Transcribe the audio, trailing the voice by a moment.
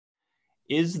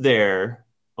is there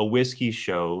a whiskey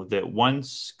show that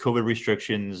once COVID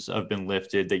restrictions have been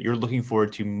lifted that you're looking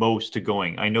forward to most to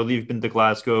going? I know that you've been to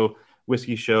Glasgow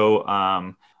Whiskey Show.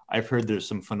 I've heard there's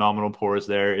some phenomenal pours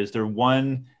there. Is there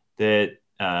one that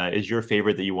is your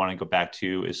favorite that you want to go back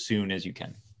to as soon as you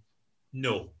can?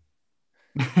 No.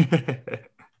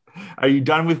 Are you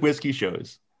done with whiskey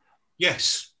shows?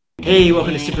 Yes. Hey,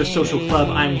 welcome to Super Social Club.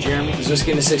 I'm Jeremy. This is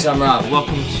Whisky in the Six. I'm Rob.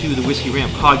 Welcome to the Whisky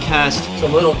Rant podcast. It's a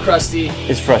little crusty.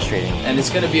 It's frustrating. And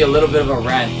it's going to be a little bit of a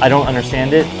rant. I don't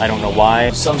understand it. I don't know why.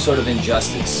 Some sort of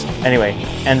injustice. Anyway,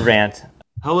 end rant.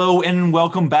 Hello and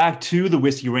welcome back to the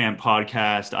Whisky Rant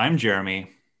podcast. I'm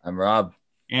Jeremy. I'm Rob.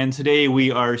 And today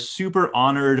we are super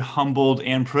honored, humbled,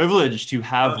 and privileged to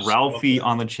have Ralfy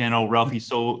on the channel. Ralfy,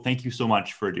 so thank you so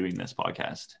much for doing this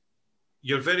podcast.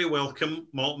 You're very welcome,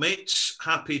 malt mates.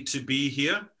 Happy to be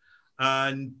here,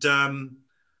 and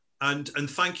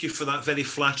thank you for that very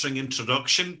flattering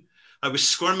introduction. I was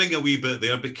squirming a wee bit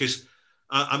there because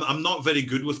I'm not very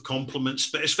good with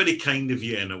compliments, but it's very kind of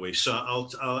you anyway. So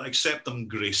I'll accept them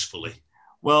gracefully.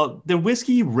 Well, the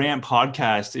Whisky Rant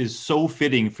podcast is so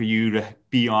fitting for you to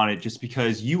be on it just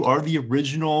because you are the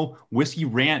original Whisky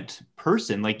Rant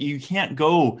person. Like, you can't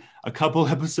go a couple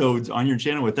episodes on your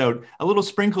channel without a little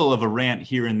sprinkle of a rant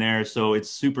here and there. So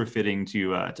it's super fitting to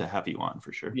have you on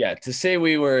for sure. Yeah, to say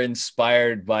we were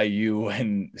inspired by you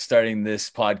when starting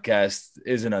this podcast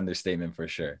is an understatement for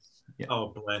sure. Yeah. Oh,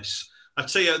 bless. I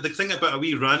tell you, the thing about a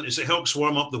wee rant is it helps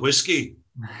warm up the whiskey.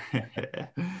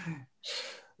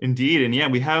 Indeed. And yeah,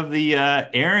 we have the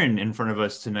Aaron in front of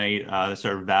us tonight. That's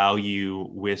our value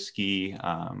whiskey.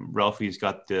 Ralfy's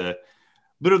got the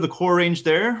bit of the core range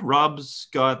there. Rob's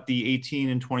got the 18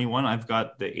 and 21. I've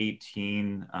got the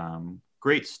 18.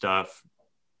 Great stuff.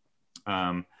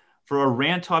 For our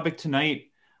rant topic tonight,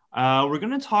 we're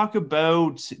going to talk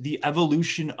about the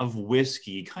evolution of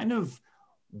whiskey, kind of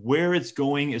where it's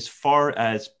going as far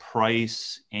as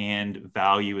price and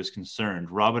value is concerned.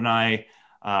 Rob and I,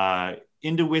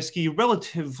 into whiskey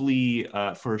relatively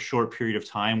for a short period of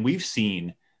time. We've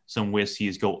seen some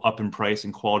whiskeys go up in price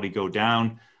and quality go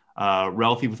down.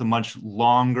 Ralfy with a much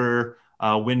longer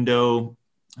window,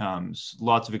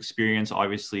 lots of experience,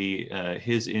 obviously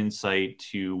his insight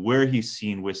to where he's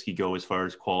seen whiskey go as far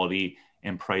as quality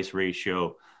and price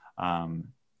ratio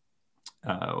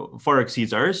far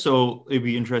exceeds ours. So it'd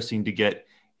be interesting to get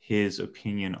his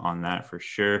opinion on that for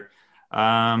sure.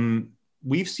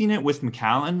 We've seen it with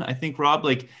Macallan, I think, Rob,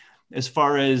 like as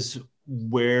far as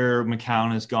where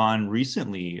Macallan has gone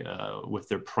recently with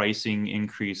their pricing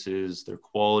increases, their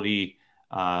quality.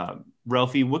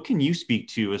 Ralfy, what can you speak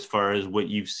to as far as what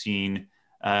you've seen,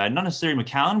 not necessarily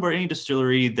Macallan, but any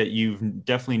distillery that you've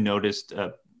definitely noticed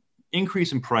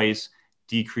increase in price,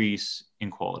 decrease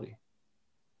in quality?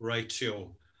 Right,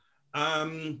 Joe.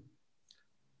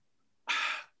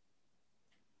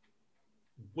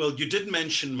 Well, you did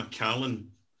mention Macallan,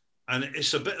 and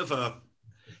it's a bit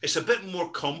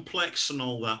more complex than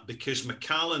all that because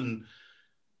Macallan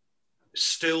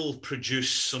still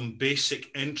produced some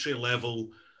basic entry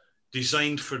level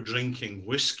designed for drinking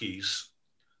whiskies,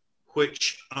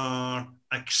 which are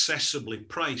accessibly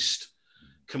priced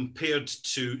compared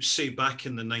to, say, back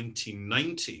in the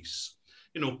 1990s.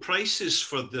 You know, prices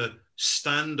for the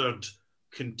standard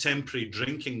contemporary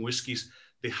drinking whiskies,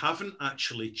 they haven't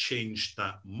actually changed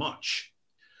that much,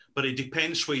 but it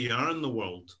depends where you are in the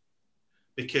world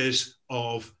because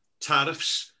of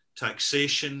tariffs,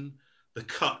 taxation, the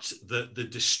cut that the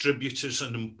distributors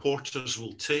and importers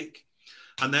will take.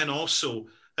 And then also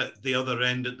at the other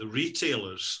end, at the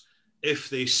retailers, if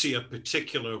they see a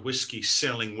particular whiskey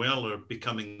selling well or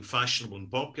becoming fashionable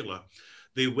and popular,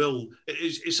 they will,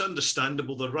 it's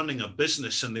understandable, they're running a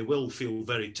business and they will feel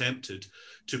very tempted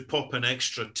to pop an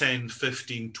extra $10,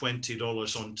 $15,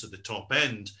 $20 onto the top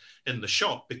end in the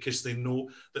shop because they know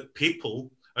that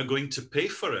people are going to pay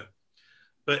for it.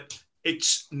 But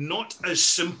it's not as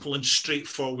simple and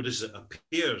straightforward as it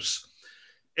appears.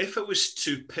 If I was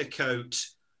to pick out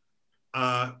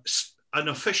an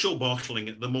official bottling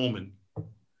at the moment,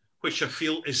 which I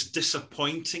feel is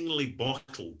disappointingly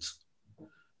bottled,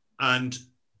 and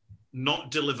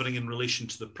not delivering in relation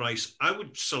to the price, I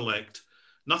would select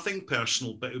nothing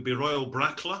personal, but it would be Royal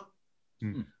Bracla,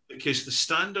 because the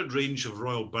standard range of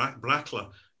Royal Bracla,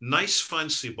 nice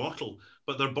fancy bottle,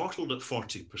 but they're bottled at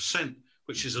 40%,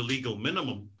 which is a legal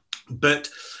minimum. But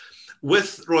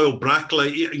with Royal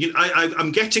Bracla,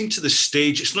 I'm getting to the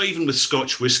stage, it's not even with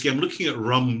Scotch whisky, I'm looking at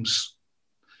rums.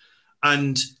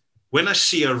 And when I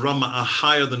see a rum at a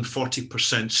higher than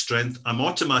 40% strength, I'm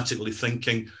automatically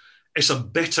thinking, it's a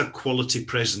better quality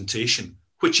presentation,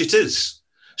 which it is.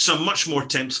 So I'm much more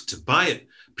tempted to buy it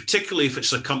particularly if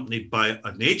it's accompanied by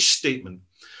an age statement,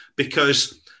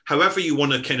 because however you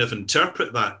want to kind of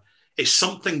interpret that, it's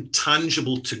something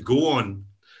tangible to go on.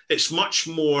 It's much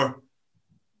more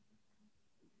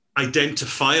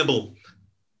identifiable.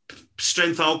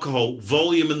 Strength alcohol,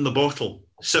 volume in the bottle,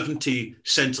 70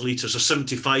 centilitres or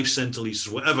 75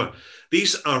 centilitres, whatever.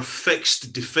 These are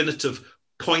fixed, definitive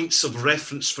points of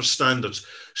reference for standards.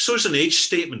 So is an age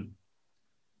statement.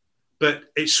 But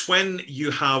it's when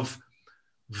you have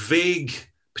vague,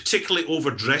 particularly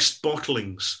overdressed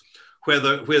bottlings, where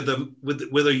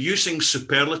they're using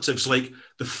superlatives like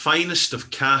the finest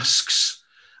of casks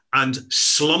and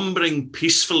slumbering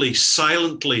peacefully,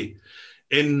 silently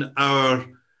in our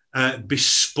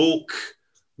bespoke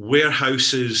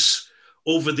warehouses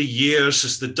over the years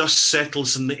as the dust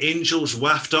settles and the angels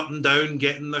waft up and down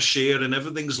getting their share and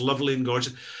everything's lovely and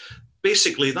gorgeous.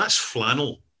 Basically, that's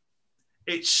flannel.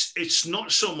 It's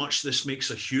not so much this makes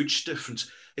a huge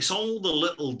difference. It's all the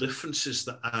little differences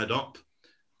that add up,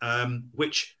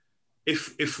 which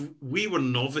if we were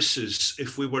novices,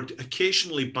 if we were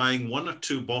occasionally buying 1 or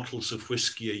 2 bottles of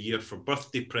whiskey a year for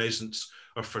birthday presents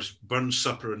or for burn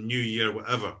supper and New Year,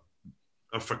 whatever,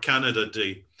 or for Canada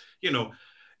Day,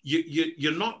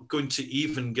 you're not going to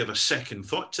even give a second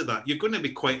thought to that. You're going to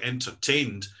be quite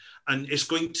entertained, and it's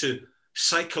going to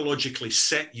psychologically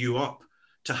set you up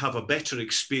to have a better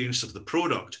experience of the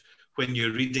product when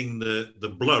you're reading the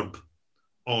blurb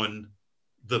on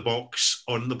the box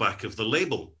on the back of the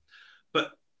label.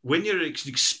 But when you're an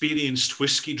experienced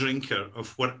whiskey drinker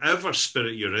of whatever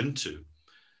spirit you're into,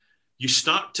 you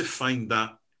start to find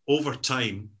that over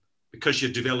time, because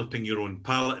you're developing your own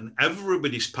palate, and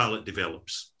everybody's palate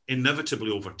develops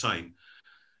inevitably over time,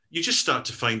 you just start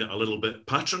to find it a little bit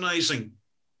patronizing.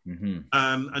 Mm-hmm.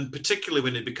 And particularly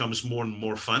when it becomes more and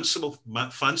more fanciful.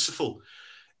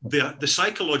 The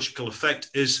psychological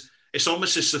effect is it's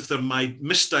almost as if they're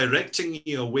misdirecting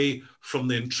you away from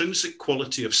the intrinsic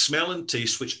quality of smell and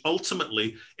taste, which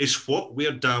ultimately is what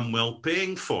we're damn well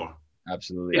paying for.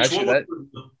 Absolutely. It's actually,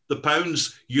 the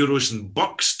pounds, euros, and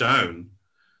bucks down.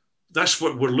 That's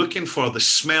what we're looking for, the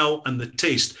smell and the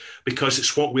taste, because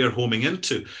it's what we're homing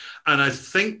into. And I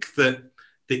think that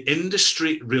the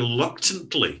industry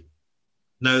reluctantly,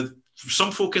 now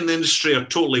some folk in the industry are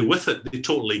totally with it, they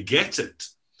totally get it,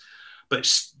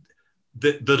 but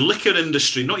the liquor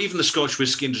industry, not even the Scotch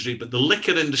whisky industry, but the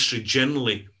liquor industry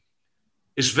generally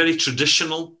is very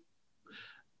traditional,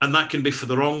 and that can be for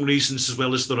the wrong reasons as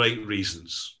well as the right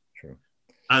reasons. True.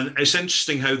 And it's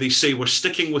interesting how they say we're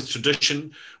sticking with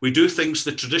tradition, we do things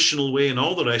the traditional way and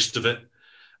all the rest of it.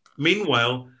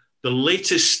 Meanwhile, the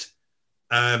latest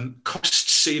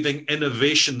cost-saving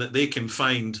innovation that they can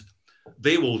find,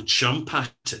 they will jump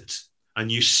at it.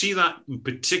 And you see that in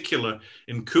particular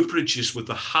in cooperages with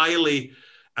the high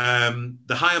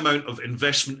amount of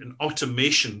investment in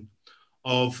automation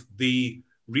of the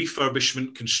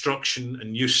refurbishment, construction,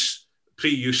 and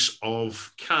pre-use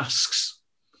of casks.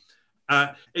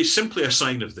 It's simply a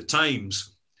sign of the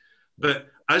times. But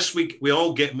as we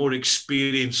all get more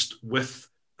experienced with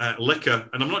liquor,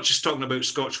 and I'm not just talking about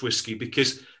Scotch whisky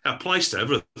because it applies to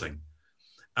everything,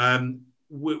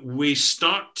 we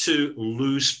start to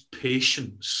lose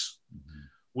patience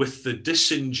with the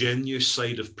disingenuous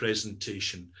side of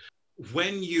presentation.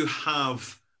 When you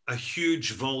have a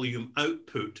huge volume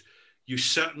output, you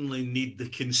certainly need the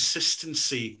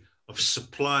consistency of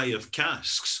supply of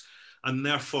casks, and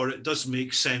therefore it does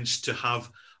make sense to have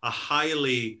a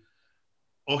highly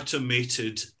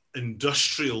automated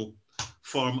industrial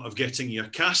form of getting your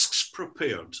casks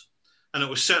prepared. And it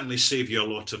will certainly save you a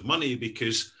lot of money,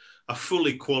 because a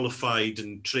fully qualified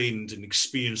and trained and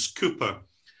experienced cooper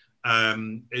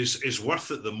is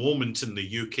worth at the moment in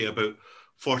the UK about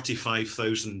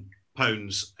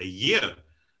 £45,000 a year.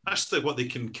 That's what they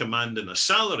can command in a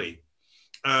salary.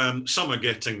 Some are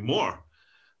getting more.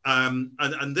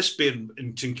 And this being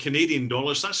in Canadian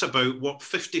dollars, that's about what,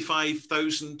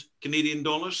 55,000 Canadian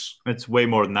dollars? It's way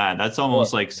more than that. That's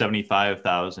almost like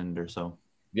 75,000 or so.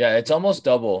 Yeah, it's almost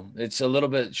double. It's a little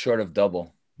bit short of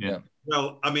double. Yeah.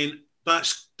 Well, I mean,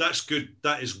 that's good.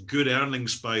 That is good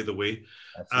earnings, by the way.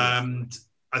 And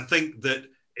I think that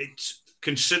it's,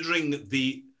 considering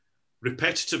the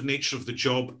repetitive nature of the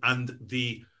job and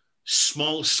the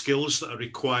small skills that are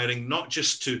requiring, not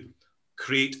just to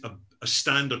create a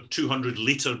standard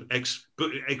 200-litre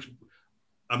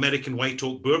American white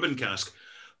oak bourbon cask,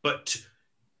 but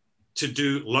to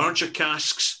do larger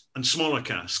casks and smaller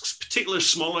casks, particularly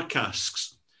smaller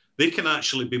casks. They can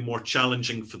actually be more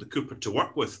challenging for the cooper to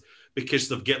work with, because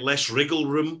they've got less wriggle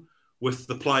room with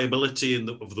the pliability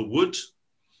of the wood.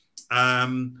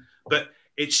 But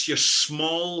it's your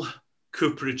small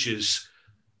cooperages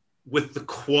with the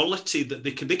quality that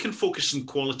they can focus on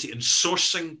quality and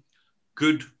sourcing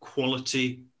good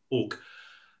quality oak.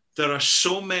 There are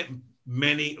so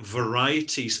many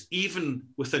varieties, even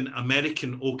within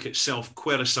American oak itself,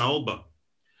 Quercus alba,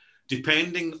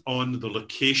 depending on the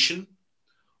location,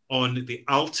 on the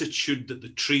altitude that the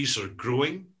trees are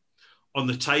growing, on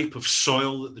the type of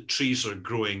soil that the trees are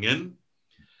growing in.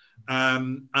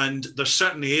 And there's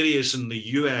certain areas in the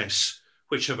US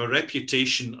which have a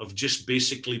reputation of just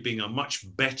basically being a much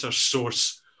better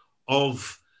source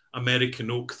of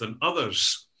American oak than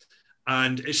others.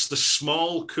 And it's the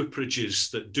small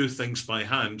cooperages that do things by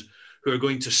hand who are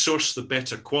going to source the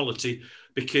better quality,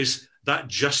 because that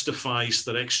justifies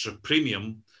their extra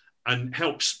premium and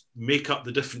helps make up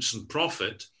the difference in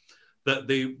profit that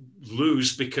they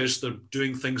lose because they're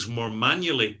doing things more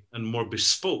manually and more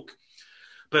bespoke.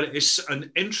 But it's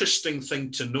an interesting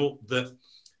thing to note that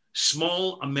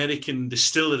small American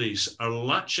distilleries are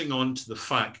latching on to the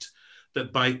fact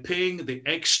that by paying the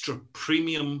extra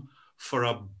premium for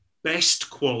a best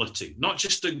quality, not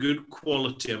just a good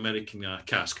quality American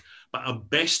cask, but a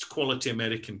best quality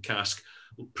American cask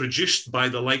produced by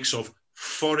the likes of,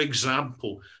 for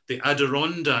example, the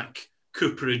Adirondack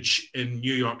cooperage in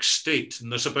New York State.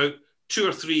 And there's about 2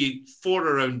 or 3, 4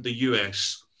 around the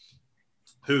US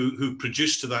who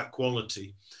produce to that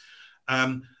quality.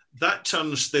 That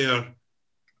turns their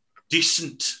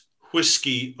decent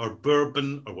whiskey or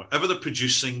bourbon or whatever they're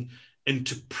producing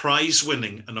into prize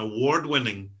winning and award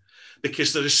winning,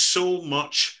 because there is so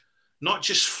much, not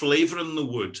just flavor in the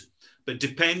wood, but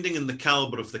depending on the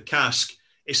caliber of the cask,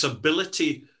 its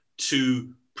ability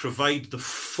to provide the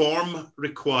form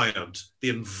required, the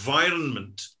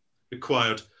environment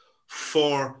required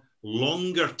for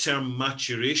longer term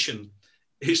maturation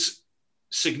is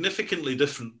significantly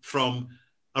different from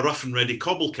a rough and ready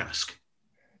cobble cask.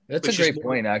 That's a great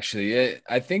point, actually.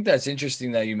 I think that's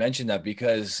interesting that you mentioned that,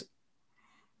 because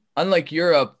unlike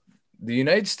Europe, the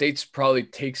United States probably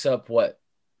takes up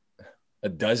a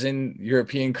dozen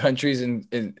European countries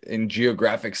in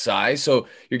geographic size. So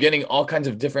you're getting all kinds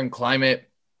of different climate.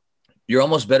 You're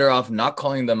almost better off not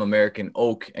calling them American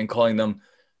oak and calling them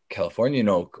Californian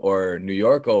oak or New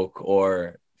York oak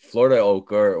or Florida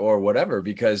oak or whatever,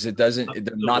 because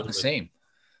they're not the same.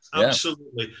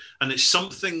 Absolutely. Yeah. And it's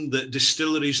something that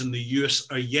distilleries in the US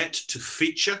are yet to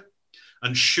feature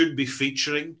and should be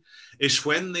featuring, is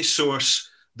when they source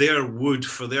their wood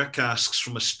for their casks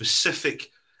from a specific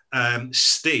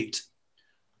state,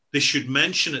 they should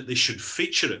mention it, they should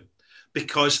feature it,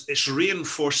 because it's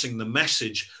reinforcing the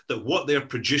message that what they're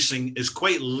producing is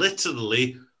quite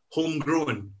literally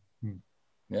homegrown.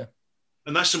 Yeah.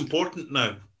 And that's important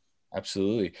now.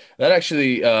 Absolutely. That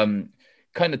actually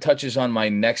kind of touches on my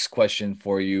next question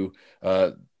for you.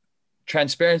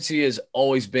 Transparency has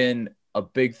always been a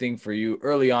big thing for you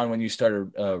early on when you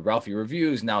started Ralfy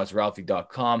Reviews. Now it's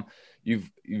Ralfy.com. You've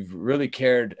really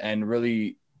cared and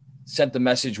really sent the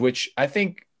message, which I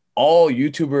think all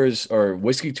YouTubers or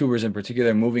whiskey tubers in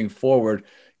particular moving forward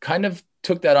kind of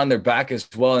took that on their back as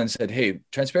well and said, hey,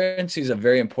 transparency is a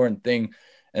very important thing.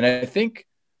 And I think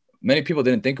many people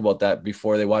didn't think about that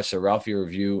before they watched the Ralfy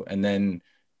review. And then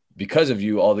because of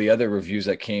you, all the other reviews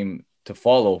that came to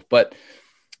follow. But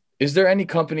is there any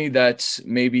company that's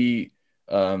maybe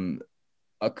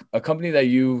a company that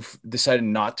you've decided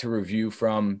not to review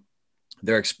from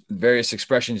their various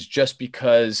expressions just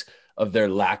because of their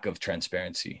lack of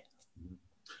transparency?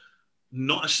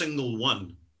 Not a single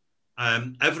one.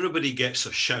 Everybody gets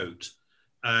a shout.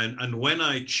 And when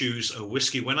I choose a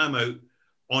whiskey, when I'm out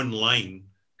online,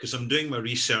 because I'm doing my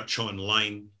research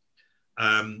online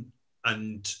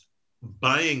and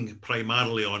buying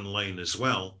primarily online as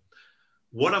well,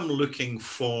 what I'm looking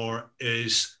for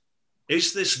is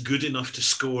this good enough to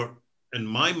score in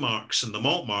my marks and the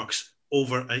malt marks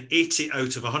over an 80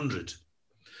 out of 100?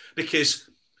 Because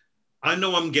I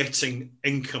know I'm getting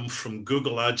income from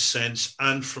Google AdSense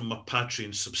and from my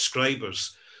Patreon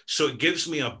subscribers. So it gives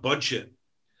me a budget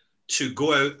to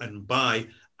go out and buy.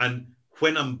 And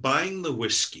when I'm buying the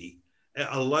whiskey, it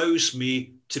allows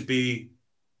me to be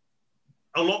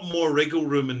a lot more wriggle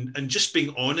room and just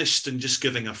being honest and just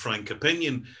giving a frank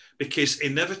opinion. Because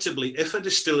inevitably, if a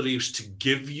distillery is to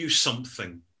give you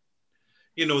something,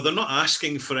 you know, they're not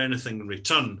asking for anything in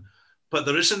return, but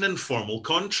there is an informal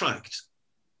contract.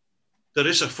 There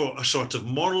is a sort of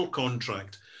moral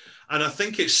contract. And I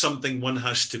think it's something one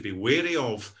has to be wary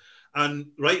of. And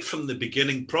right from the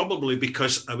beginning, probably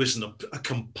because I was a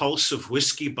compulsive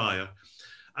whiskey buyer,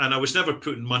 and I was never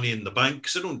putting money in the bank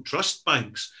because I don't trust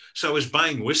banks. So I was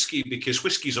buying whiskey because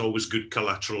whiskey's always good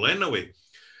collateral anyway.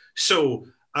 So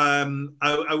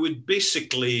I would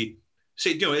basically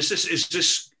say,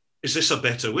 is this a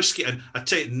better whiskey? And I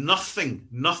tell you, nothing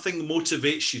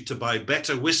motivates you to buy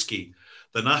better whiskey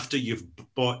than after you've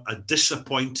bought a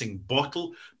disappointing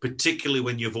bottle, particularly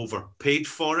when you've overpaid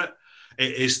for it.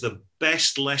 It is the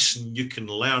best lesson you can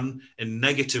learn in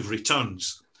negative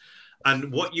returns.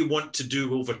 And what you want to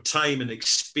do over time and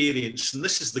experience, and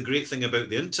this is the great thing about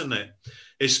the internet,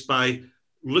 is by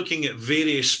looking at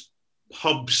various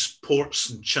hubs, ports,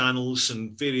 and channels,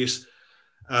 and various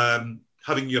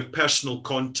having your personal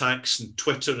contacts and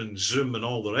Twitter and Zoom and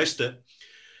all the rest of it,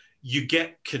 you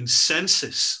get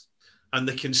consensus. And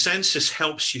the consensus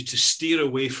helps you to steer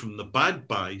away from the bad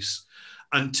buys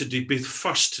and to be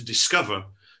first to discover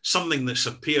something that's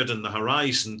appeared in the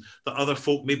horizon that other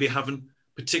folk maybe haven't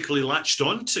particularly latched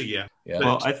onto yet. Yeah.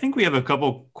 Well, I think we have a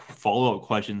couple follow-up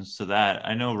questions to that.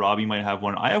 I know Robbie might have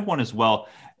one. I have one as well.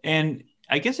 And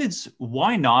I guess it's,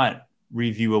 why not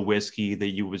review a whiskey that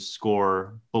you would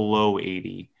score below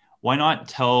 80? Why not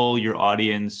tell your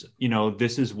audience,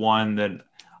 this is one that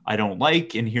I don't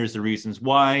like, and here's the reasons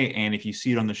why. And if you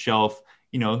see it on the shelf,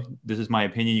 this is my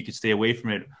opinion, you could stay away from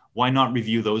it. Why not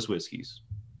review those whiskeys?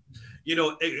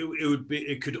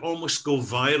 It could almost go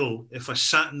viral if I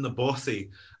sat in the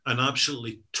bothy and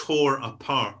absolutely tore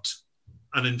apart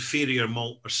an inferior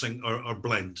malt or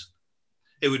blend.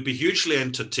 It would be hugely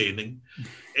entertaining.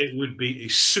 It would be a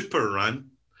super rant,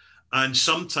 and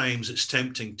sometimes it's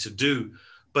tempting to do,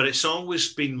 but it's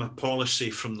always been my policy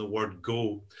from the word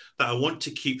go that I want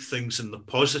to keep things in the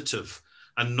positive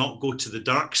and not go to the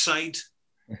dark side.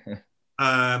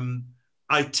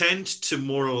 I tend to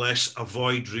more or less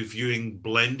avoid reviewing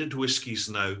blended whiskies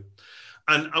now.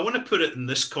 And I want to put it in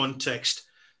this context.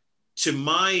 To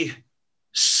my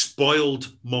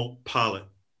spoiled malt palate,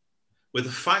 with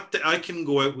the fact that I can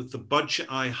go out with the budget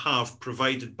I have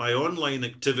provided by online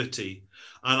activity,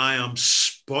 and I am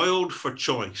spoiled for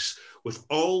choice with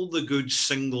all the good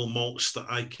single malts that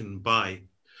I can buy,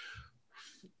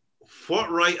 what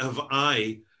right have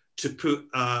I to put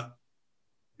a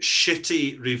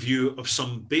shitty review of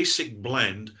some basic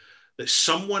blend that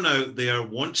someone out there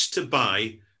wants to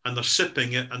buy, and they're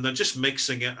sipping it and they're just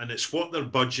mixing it and it's what their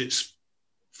budget's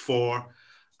for,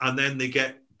 and then they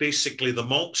get basically the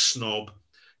malt snob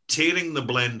tearing the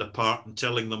blend apart and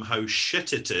telling them how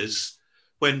shit it is,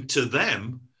 when to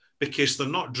them, because they're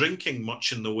not drinking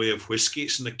much in the way of whiskey,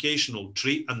 it's an occasional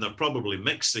treat, and they're probably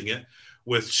mixing it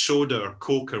with soda or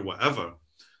Coke or whatever,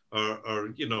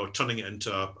 or turning it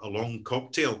into a long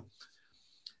cocktail.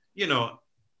 It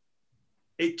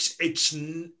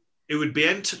would be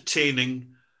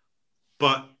entertaining,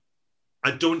 but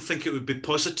I don't think it would be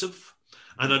positive.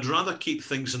 And I'd rather keep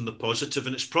things in the positive.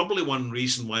 And it's probably one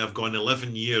reason why I've gone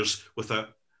 11 years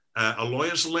without a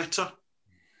lawyer's letter.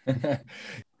 Do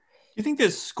you think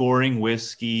that scoring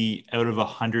whiskey out of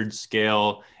 100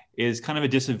 scale is kind of a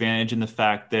disadvantage in the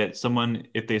fact that someone,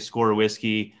 if they score a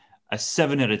whiskey a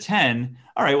 7 out of 10,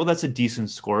 all right, well, that's a decent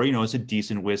score. It's a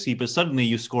decent whiskey, but suddenly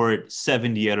you score it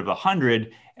 70 out of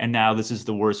 100. And now this is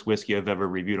the worst whiskey I've ever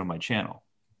reviewed on my channel.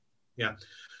 Yeah.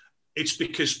 It's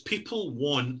because people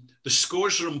the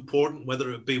scores are important,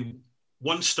 whether it be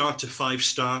 1 star to 5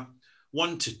 star,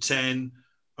 1 to 10,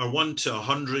 or 1 to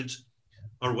 100,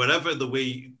 or whatever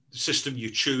the system you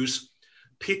choose.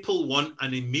 People want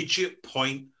an immediate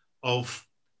point of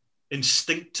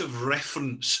instinctive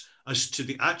reference as to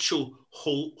the actual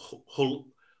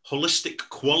holistic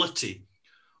quality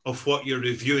of what you're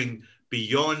reviewing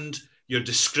beyond your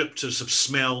descriptors of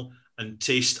smell and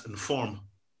taste and form.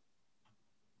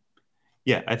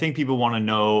 Yeah, I think people want to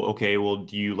know, okay, well,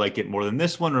 do you like it more than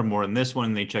this one or more than this one?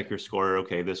 And they check your score.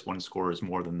 Okay, this one scores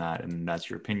more than that, and that's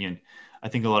your opinion. I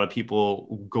think a lot of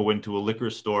people go into a liquor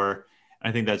store.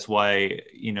 I think that's why,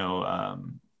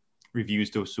 reviews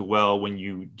do so well when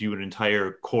you do an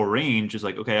entire core range. Is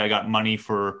like, okay, I got money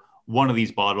for one of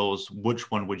these bottles. Which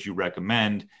one would you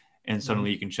recommend? And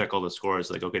suddenly you can check all the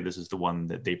scores. Like, okay, this is the one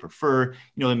that they prefer.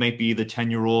 It might be the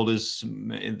 10-year-old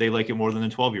they like it more than the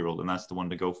 12-year-old, and that's the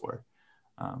one to go for.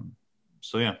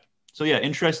 So yeah,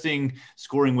 interesting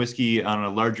scoring whiskey on a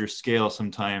larger scale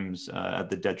sometimes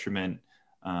at the detriment,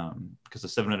 because a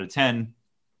 7 out of 10,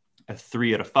 a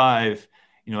 3 out of 5,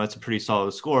 that's a pretty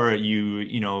solid score.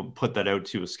 You put that out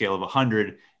to a scale of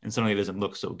 100 and suddenly it doesn't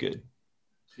look so good.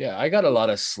 Yeah, I got a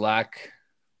lot of slack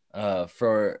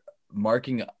for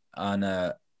marking on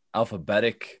a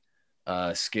alphabetic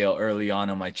scale early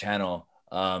on my channel.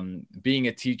 Being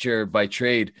a teacher by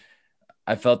trade,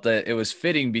 I felt that it was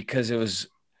fitting because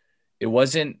it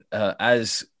wasn't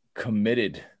as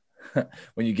committed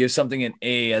when you give something an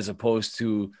A as opposed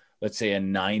to let's say a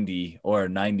 90 or a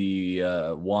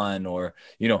 91, or,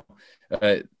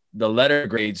 the letter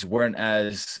grades weren't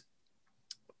as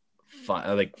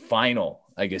final,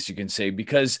 I guess you can say,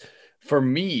 because for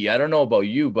me, I don't know about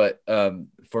you, but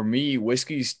for me,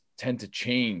 whiskeys tend to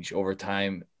change over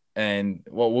time. And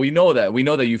well, we know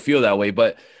that you feel that way,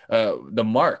 but the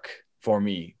mark for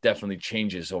me definitely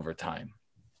changes over time.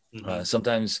 Mm-hmm.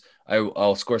 Sometimes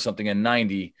I'll score something at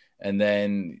 90, and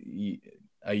then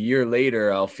a year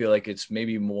later, I'll feel like it's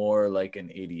maybe more like an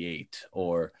 88,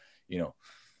 or,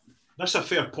 That's a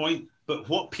fair point. But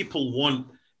what people want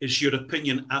is your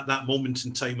opinion at that moment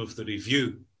in time of the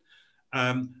review.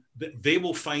 They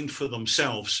will find for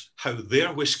themselves how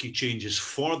their whiskey changes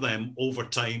for them over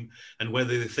time, and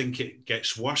whether they think it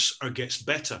gets worse or gets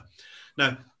better.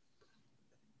 Now,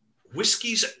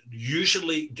 whiskies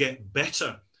usually get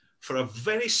better for a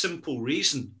very simple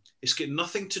reason. It's got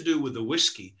nothing to do with the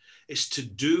whiskey. It's to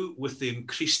do with the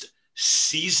increased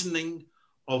seasoning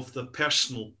of the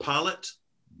personal palate,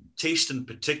 taste in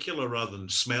particular rather than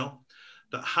smell,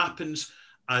 that happens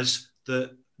as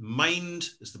the mind,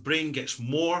 as the brain gets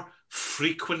more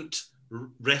frequent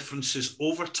references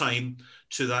over time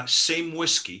to that same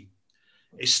whiskey.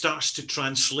 It starts to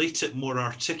translate it more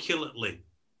articulately.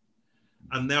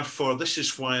 And therefore, this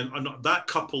is why that,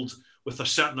 coupled with a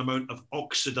certain amount of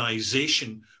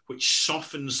oxidization, which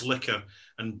softens liquor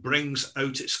and brings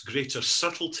out its greater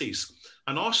subtleties.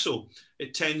 And also,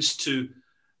 it tends to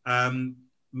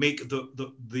make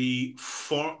the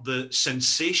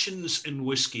sensations in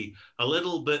whiskey a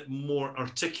little bit more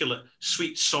articulate: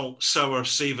 sweet, salt, sour,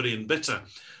 savory, and bitter.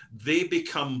 They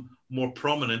become more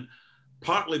prominent,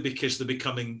 partly because they're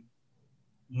becoming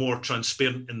more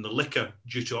transparent in the liquor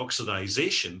due to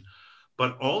oxidization,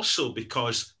 but also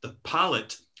because the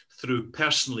palate, through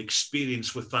personal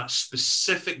experience with that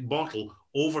specific bottle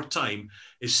over time,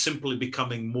 is simply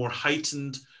becoming more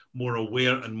heightened, more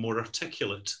aware, and more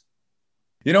articulate.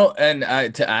 And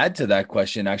to add to that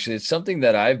question, actually, it's something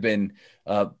that I've been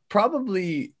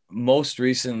probably most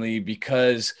recently,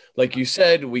 because like you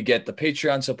said, we get the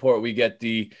Patreon support, we get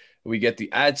the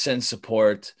AdSense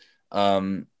support.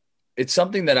 It's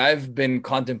something that I've been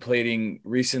contemplating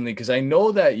recently, because I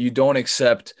know that you don't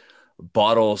accept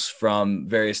bottles from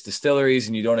various distilleries,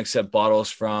 and you don't accept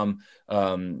bottles from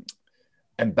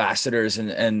ambassadors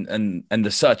and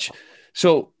the such.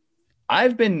 So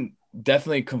I've been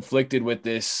definitely conflicted with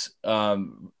this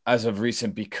as of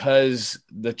recent, because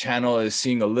the channel is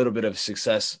seeing a little bit of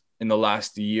success in the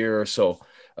last year or so.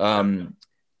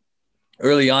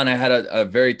 Early on, I had a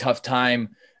very tough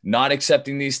time not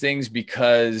accepting these things,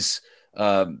 because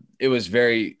it was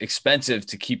very expensive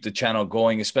to keep the channel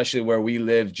going, especially where we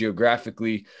live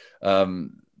geographically.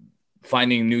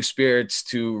 Finding new spirits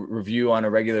to review on a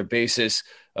regular basis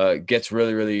gets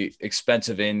really, really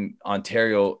expensive in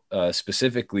Ontario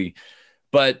specifically.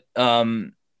 But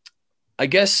I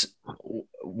guess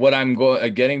what I'm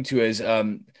getting to is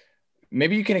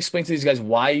maybe you can explain to these guys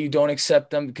why you don't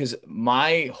accept them, because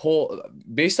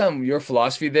based on your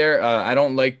philosophy there,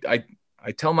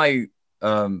 I tell my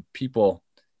people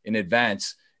in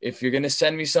advance, if you're going to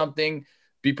send me something,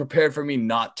 be prepared for me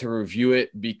not to review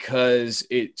it because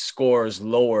it scores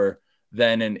lower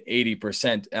than an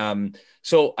 80%.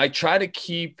 So I try to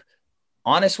keep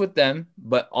honest with them,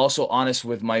 but also honest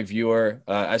with my viewer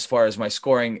as far as my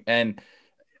scoring. And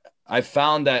I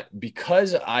found that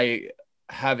because I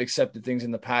have accepted things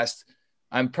in the past,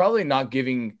 I'm probably not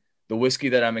giving the whiskey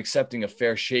that I'm accepting a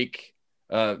fair shake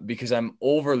because I'm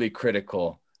overly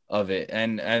critical of it.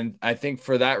 And I think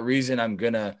for that reason, I'm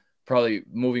going to probably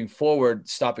moving forward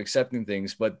stop accepting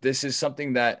things. But this is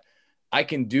something that I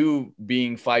can do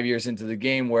being 5 years into the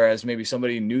game, whereas maybe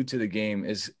somebody new to the game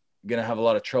is going to have a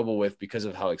lot of trouble with because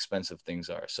of how expensive things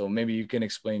are. So maybe you can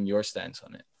explain your stance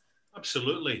on it.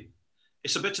 Absolutely.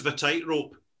 It's a bit of a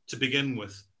tightrope to begin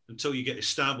with until you get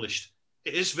established.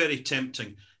 It is very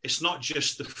tempting. It's not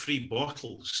just the free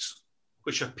bottles,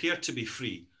 which appear to be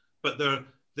free, but they're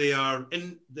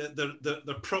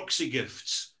proxy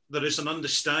gifts. There is an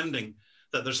understanding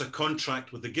that there's a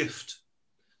contract with the gift.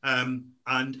 And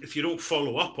if you don't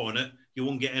follow up on it, you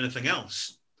won't get anything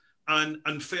else.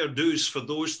 And fair dues for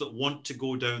those that want to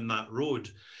go down that road.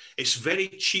 It's very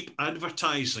cheap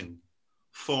advertising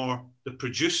for the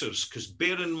producers, because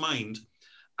bear in mind,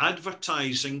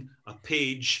 advertising a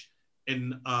page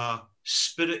in a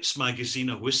spirits magazine,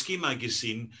 a whiskey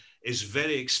magazine, is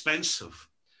very expensive.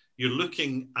 You're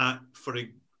looking at,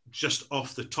 just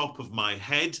off the top of my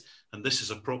head, and this is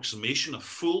approximation, a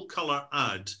full color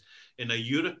ad in a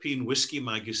European whiskey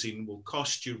magazine will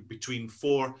cost you between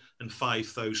 £4,000 and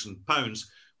 £5,000,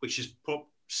 which is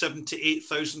 7 to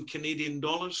 8,000 Canadian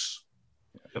dollars.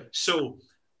 Yep. So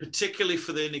particularly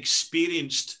for the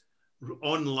inexperienced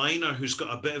onliner who's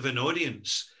got a bit of an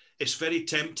audience, it's very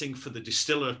tempting for the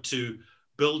distiller to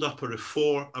build up a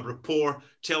rapport,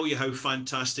 tell you how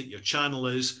fantastic your channel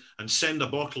is, and send a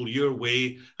bottle your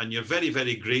way, and you're very,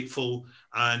 very grateful,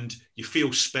 and you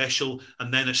feel special,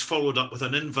 and then it's followed up with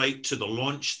an invite to the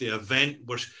launch, the event,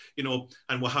 where, you know,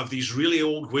 and we'll have these really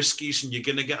old whiskies, and you're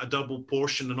going to get a double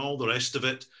portion and all the rest of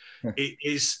it. It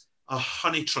is a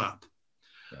honey trap.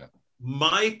 Yeah.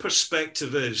 My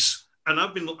perspective is, and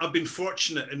I've been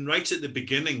fortunate, and right at the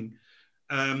beginning,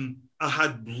 I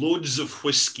had loads of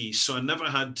whiskey, so I never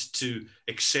had to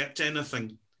accept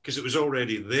anything because it was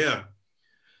already there.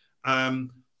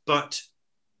 But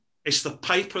it's the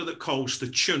piper that calls the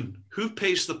tune. Who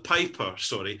pays the piper?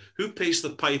 Sorry, who pays the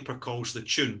piper calls the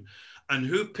tune, and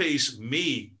who pays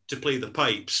me to play the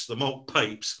pipes, the malt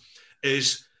pipes,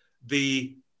 is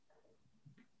the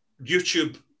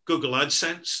YouTube, Google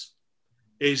AdSense,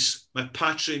 is my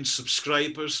Patreon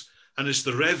subscribers, and is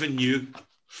the revenue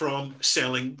from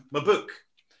selling my book.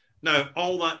 Now,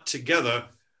 all that together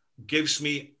gives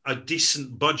me a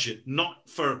decent budget, not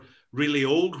for really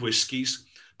old whiskies,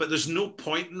 but there's no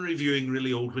point in reviewing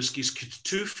really old whiskies because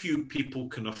too few people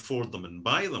can afford them and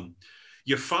buy them.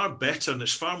 You're far better, and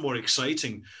it's far more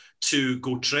exciting to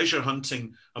go treasure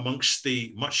hunting amongst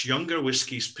the much younger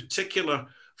whiskies, particularly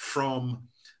from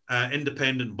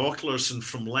independent bottlers and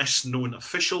from less known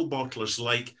official bottlers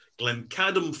like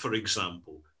Glencadam, for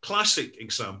example. Classic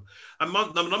example. A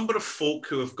number of folk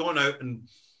who have gone out and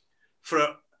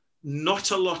for not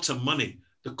a lot of money,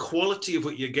 the quality of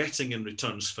what you're getting in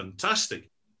return is fantastic.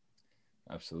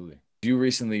 Absolutely. You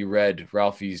recently read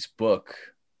Ralfy's book.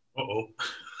 Uh-oh.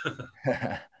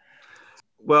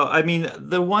 Well, I mean,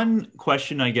 the one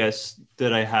question I guess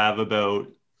that I have about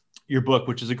your book,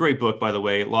 which is a great book, by the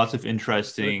way, lots of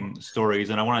interesting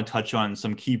stories. And I want to touch on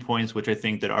some key points, which I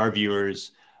think that our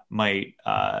viewers might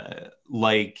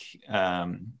like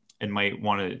and might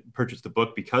want to purchase the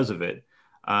book because of it.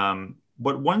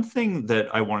 But one thing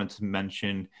that I wanted to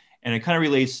mention, and it kind of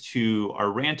relates to our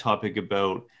rant topic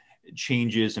about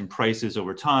changes in prices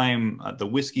over time, the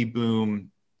whiskey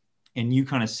boom, and you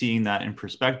kind of seeing that in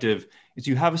perspective, is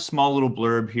you have a small little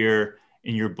blurb here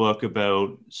in your book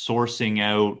about sourcing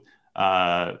out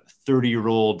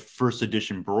 30-year-old first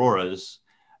edition Baroras.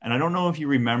 And I don't know if you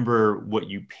remember what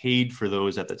you paid for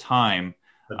those at the time.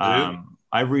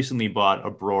 I recently bought a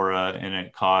Barora and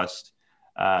it cost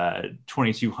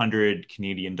 2,200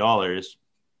 Canadian dollars.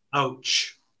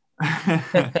 Ouch.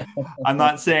 I'm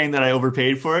not saying that I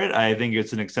overpaid for it. I think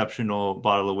it's an exceptional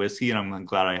bottle of whiskey and I'm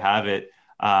glad I have it.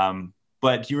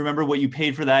 But do you remember what you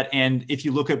paid for that? And if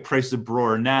you look at prices of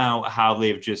Barora now, how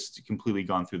they've just completely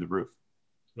gone through the roof.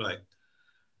 Right.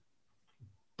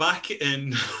 Back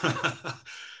in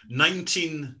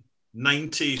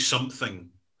 1990 something,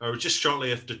 or just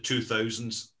shortly after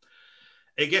 2000s,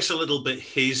 it gets a little bit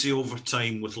hazy over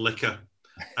time with liquor.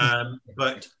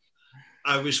 But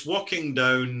I was walking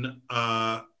down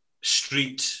a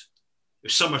street,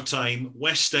 summertime,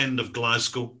 west end of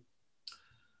Glasgow,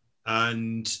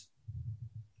 and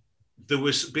there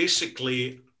was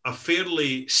basically a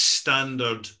fairly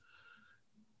standard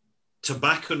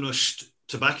tobacconist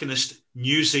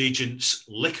newsagent's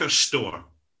liquor store,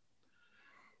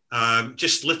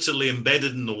 just literally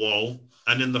embedded in the wall.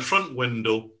 And in the front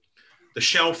window, the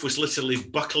shelf was literally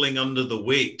buckling under the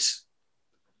weight,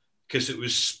 because it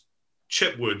was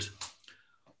chipwood,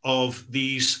 of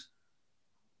these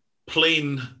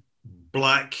plain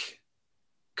black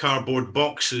cardboard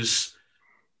boxes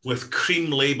with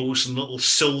cream labels and little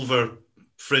silver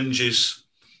fringes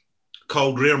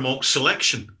called Rare Malt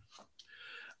Selection.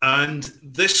 And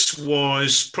this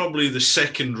was probably the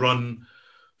second run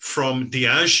from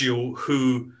Diageo,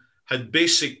 who had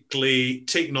basically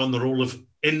taken on the role of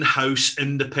in-house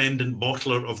independent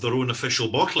bottler of their own official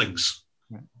bottlings.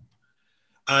 Right.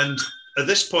 And at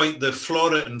this point, the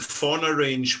Flora and Fauna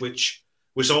range, which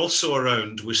was also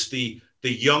around, was the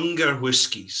younger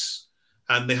whiskies.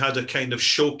 And they had a kind of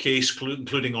showcase,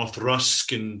 including Off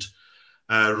Rusk and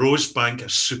Rosebank, a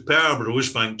superb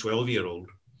Rosebank 12-year-old.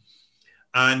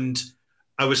 And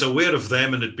I was aware of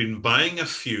them and had been buying a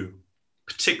few,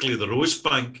 particularly the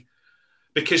Rosebank,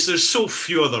 because there's so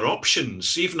few other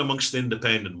options, even amongst the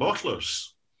independent bottlers.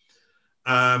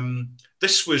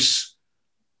 This was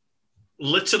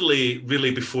literally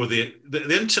really before the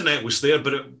internet was there,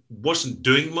 but it wasn't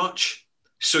doing much.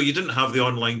 So you didn't have the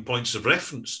online points of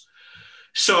reference.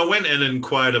 So I went in and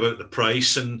inquired about the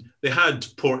price, and they had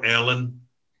Port Ellen,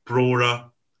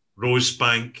 Brora,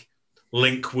 Rosebank,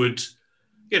 Linkwood,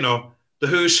 you know, the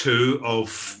who's who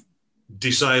of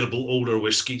desirable older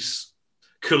whiskies.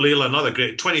 Kulila, another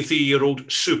great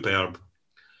 23-year-old, superb.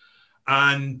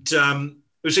 And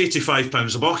it was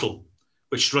 £85 a bottle,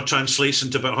 which translates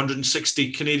into about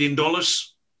 160 Canadian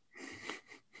dollars.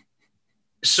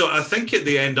 So I think at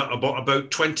the end I bought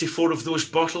about 24 of those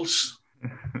bottles.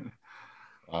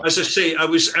 Wow. As I say, I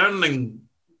was earning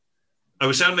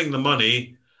the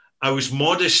money. I was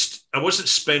modest. I wasn't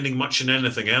spending much on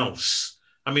anything else.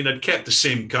 I mean, I'd kept the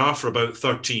same car for about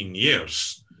 13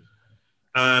 years.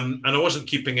 And I wasn't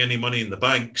keeping any money in the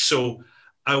bank. So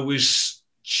I was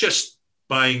just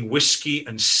buying whiskey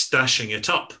and stashing it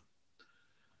up.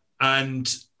 And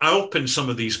I opened some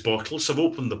of these bottles. I've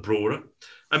opened the Brora.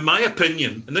 In my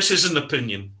opinion, and this is an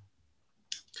opinion,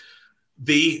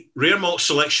 the rare malt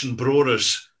selection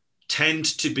Broras tend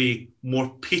to be more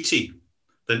peaty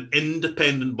than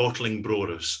independent bottling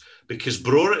Broras, because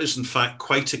Brora is in fact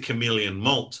quite a chameleon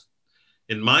malt.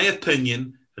 In my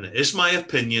opinion, and it is my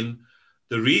opinion,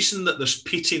 the reason that there's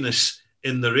peatiness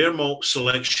in the rare malt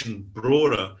selection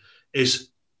Brora is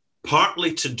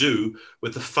partly to do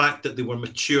with the fact that they were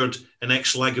matured in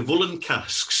ex-Lagavulin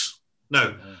casks.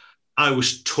 Now, I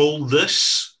was told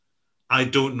this, I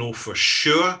don't know for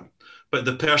sure, but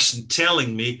the person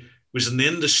telling me was in the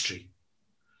industry.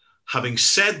 Having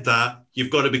said that, you've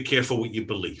got to be careful what you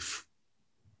believe.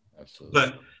 Absolutely.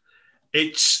 But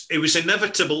it was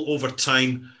inevitable over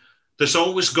time. There's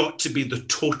always got to be the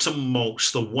totem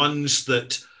malts, the ones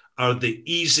that are the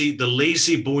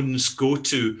lazy bones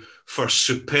go-to for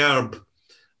superb,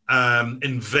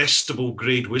 investable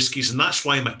grade whiskies. And that's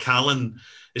why Macallan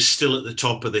is still at the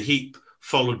top of the heap,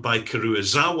 followed by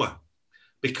Karuizawa,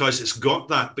 because it's got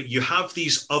that. But you have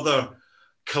these other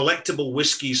collectible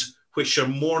whiskies which are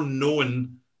more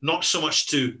known, not so much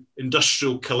to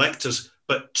industrial collectors,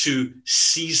 but to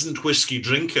seasoned whiskey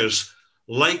drinkers,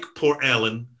 like Port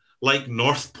Ellen, like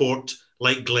Northport,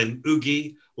 like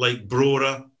Glenuggie, like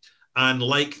Brora, and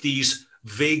like these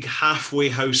vague halfway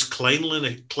house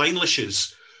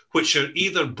Kleinlishes, which are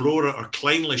either Brora or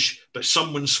Kleinlich, but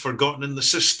someone's forgotten in the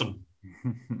system.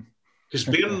 Because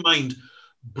bear in mind,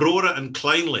 Brora and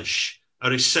Kleinlich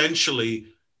are essentially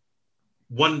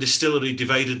one distillery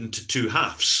divided into two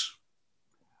halves.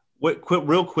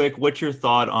 Real quick, what's your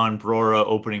thought on Brora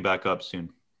opening back up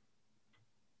soon?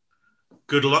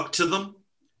 Good luck to them.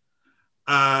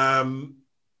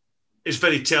 It's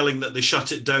very telling that they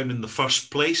shut it down in the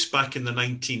first place back in the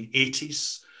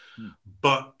 1980s.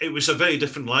 But it was a very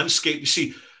different landscape. You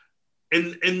see,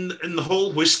 in the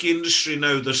whole whiskey industry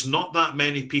now, there's not that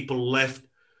many people left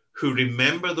who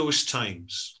remember those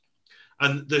times.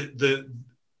 And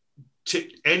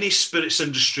any spirits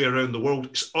industry around the world,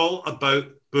 it's all about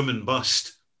boom and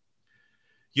bust.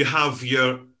 You have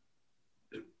your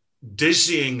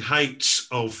dizzying heights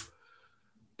of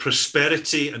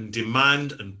prosperity and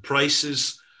demand and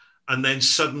prices, and then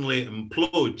suddenly it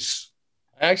implodes.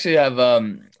 I actually have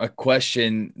a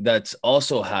question that's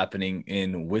also happening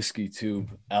in Whisky Tube.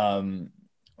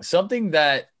 Something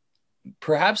that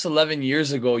perhaps 11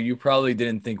 years ago you probably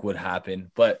didn't think would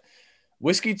happen, but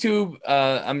Whisky Tube,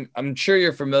 I'm sure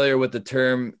you're familiar with the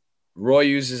term. Roy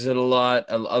uses it a lot.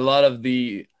 A lot of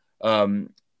the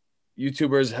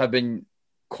YouTubers have been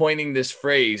coining this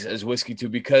phrase as Whisky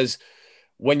Tube, because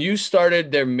when you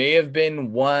started, there may have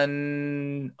been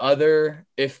one other,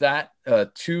 if that,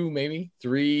 two, maybe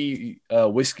three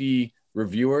whiskey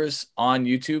reviewers on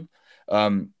YouTube.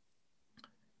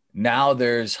 Now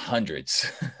there's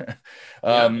hundreds.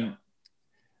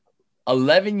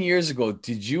 11 years ago,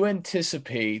 did you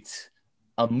anticipate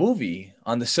a movie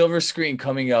on the silver screen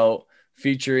coming out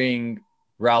featuring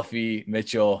Ralfy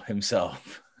Mitchell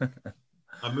himself?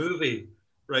 A movie,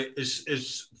 right? Is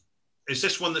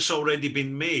this one that's already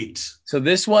been made? So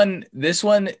this one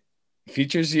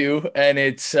features you, and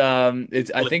it's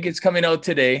I think it's coming out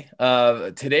today,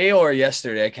 today or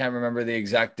yesterday. I can't remember the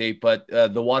exact date, but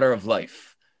The Water of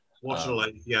Life. Water of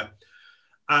Life, yeah.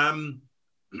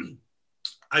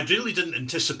 I really didn't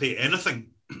anticipate anything.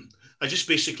 I just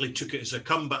basically took it as it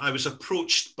come, but I was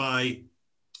approached by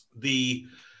the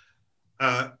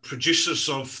producers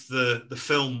of the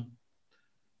film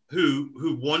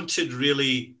who wanted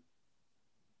really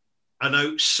an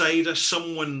outsider,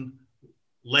 someone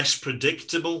less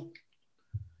predictable,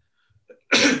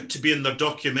 to be in their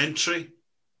documentary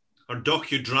or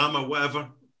docudrama, whatever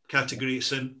category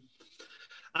it's in.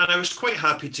 And I was quite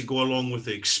happy to go along with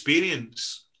the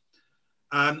experience.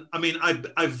 I mean,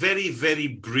 I very, very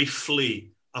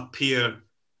briefly appear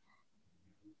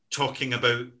talking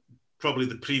about probably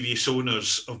the previous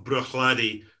owners of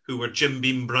Bruichladdich, who were Jim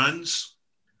Beam Brands.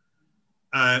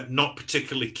 not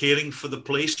particularly caring for the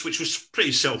place, which was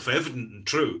pretty self-evident and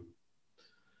true.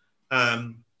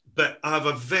 But I have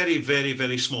a very, very,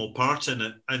 very small part in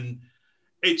it, and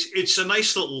it's a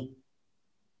nice little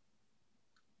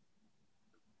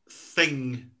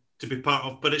thing to be part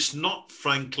of. But it's not,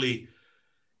 frankly,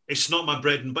 it's not my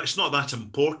bread and butter. It's not that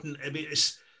important. I mean,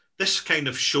 it's this kind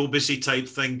of show busy type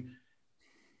thing.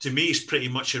 To me, is pretty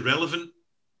much irrelevant.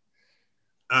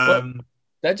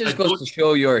 That just goes to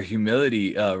show your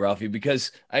humility, Ralfy,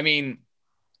 because I mean,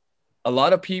 a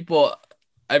lot of people.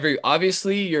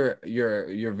 Obviously you're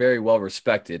very well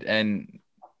respected, and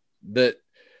you're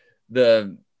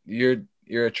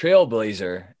a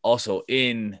trailblazer also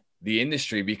in the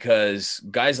industry, because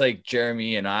guys like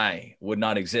Jeremy and I would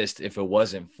not exist if it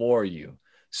wasn't for you.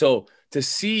 So to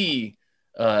see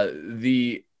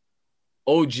the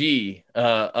OG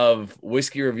of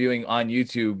whiskey reviewing on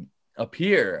YouTube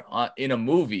appear in a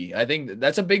movie, I think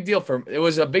that's a big deal it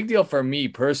was a big deal for me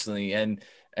personally, and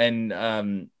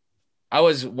I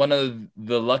was one of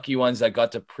the lucky ones that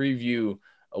got to preview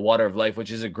A Water of Life, which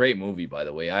is a great movie, by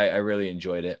the way. I really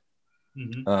enjoyed it.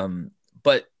 Mm-hmm.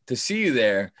 But to see you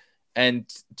there and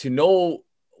to know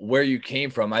where you came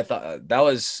from, I thought that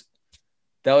was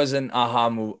an aha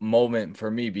moment for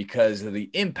me, because of the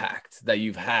impact that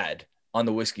you've had on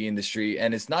the whiskey industry.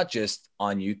 And it's not just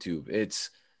on YouTube.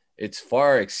 It's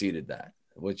far exceeded that,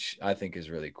 which I think is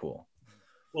really cool.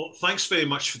 Well, thanks very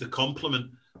much for the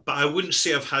compliment. But I wouldn't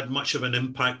say I've had much of an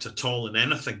impact at all in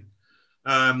anything.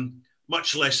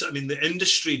 Much less, I mean, the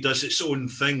industry does its own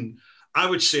thing. I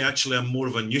would say actually I'm more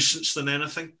of a nuisance than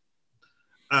anything.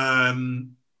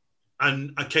 And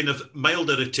a kind of mild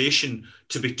irritation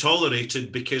to be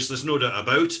tolerated, because there's no doubt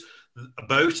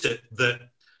about it that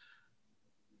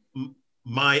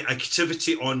my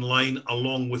activity online,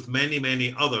 along with many,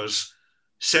 many others,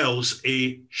 sells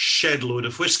a shed load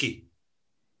of whiskey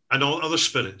and all other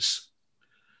spirits.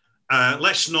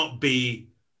 Let's not be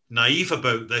naive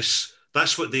about this.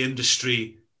 That's what the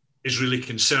industry is really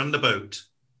concerned about.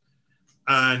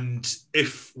 And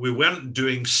if we weren't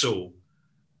doing so,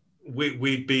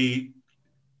 we'd be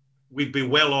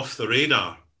well off the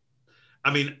radar.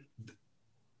 I mean,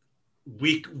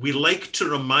 we like to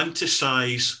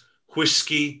romanticize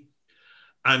whiskey,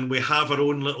 and we have our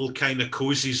own little kind of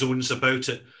cozy zones about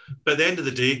it. But at the end of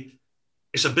the day,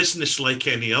 it's a business like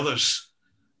any others,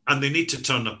 and they need to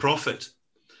turn a profit.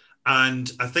 And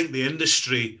I think the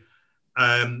industry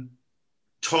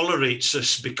tolerates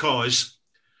this because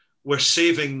we're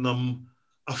saving them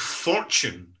a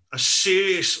fortune, a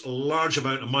serious large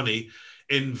amount of money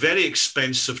in very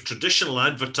expensive traditional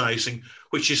advertising,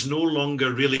 which is no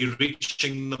longer really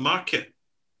reaching the market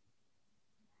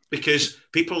because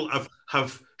people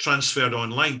have transferred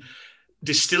online.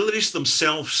 Distilleries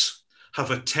themselves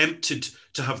have attempted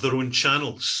to have their own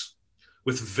channels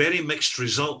with very mixed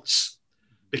results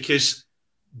because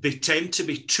they tend to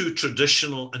be too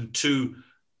traditional and too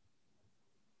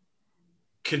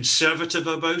conservative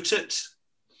about it.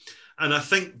 And I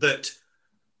think that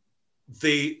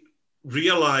they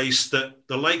realize that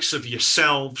the likes of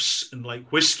yourselves and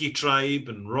like Whiskey Tribe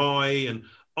and Roy and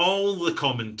all the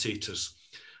commentators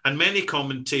and many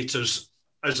commentators,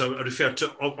 as I refer to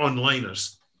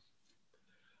onliners,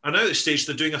 are now at the stage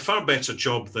they're doing a far better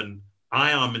job than I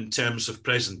am in terms of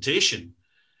presentation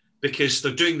because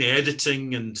they're doing the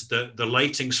editing and the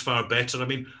lighting's far better. I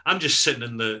mean, I'm just sitting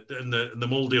in the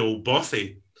moldy old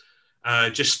bothy,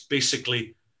 just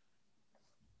basically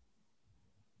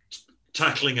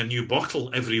tackling a new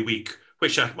bottle every week,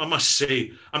 which I must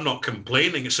say, I'm not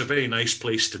complaining. It's a very nice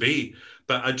place to be,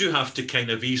 but I do have to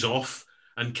kind of ease off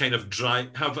and kind of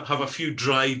have a few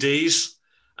dry days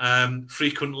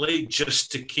frequently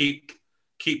just to keep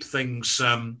things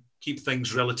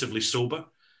relatively sober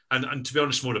and to be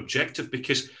honest, more objective.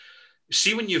 Because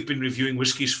see, when you've been reviewing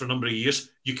whiskies for a number of years,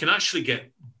 you can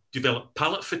actually develop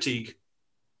palate fatigue.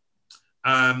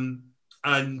 And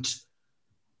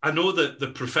I know that the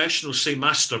professionals, say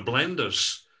master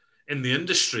blenders in the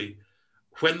industry,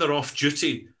 when they're off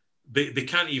duty, they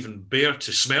can't even bear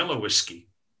to smell a whiskey.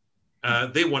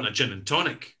 They want a gin and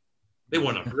tonic. They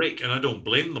want a break, and I don't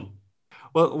blame them.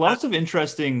 Well, lots of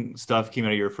interesting stuff came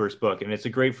out of your first book, and it's a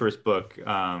great first book.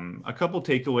 A couple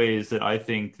takeaways that I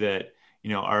think that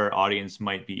our audience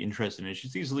might be interested in. It's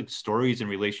just these like stories and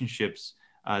relationships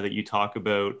that you talk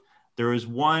about. There was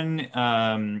one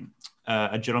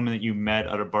a gentleman that you met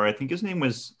at a bar. I think his name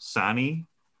was Sani.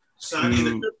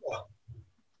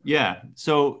 Yeah.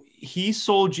 So he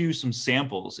sold you some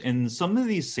samples, and some of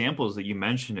these samples that you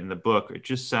mentioned in the book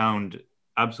just sound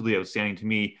absolutely outstanding to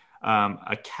me.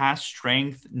 A cast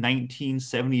strength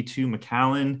 1972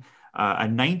 Macallan, a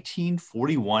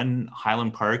 1941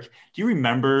 Highland Park. Do you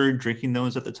remember drinking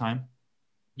those at the time?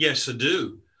 Yes, I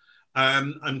do.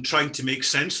 I'm trying to make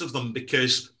sense of them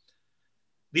because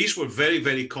these were very,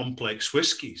 very complex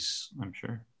whiskies. I'm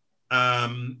sure.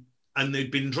 And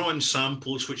they'd been drawing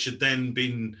samples which had then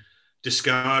been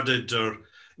discarded. Or, I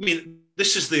mean,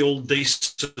 this is the old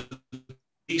days.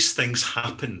 These things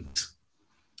happened.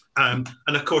 And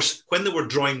of course, when they were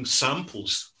drawing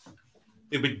samples,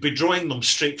 they would be drawing them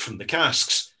straight from the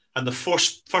casks. And the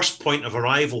first point of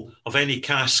arrival of any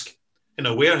cask in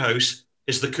a warehouse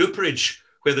is the cooperage,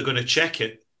 where they're going to check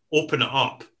it, open it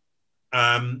up,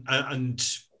 and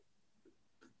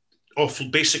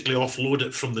basically offload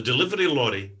it from the delivery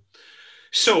lorry.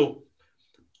 So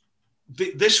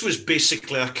this was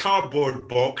basically a cardboard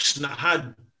box, and it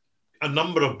had a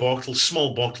number of bottles,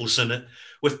 small bottles in it,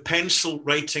 with pencil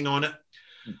writing on it.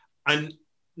 And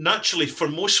naturally, for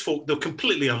most folk, they're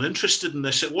completely uninterested in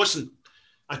this. It wasn't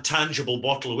a tangible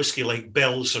bottle of whiskey like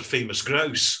Bell's or Famous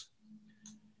Grouse.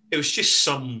 It was just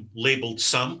some labelled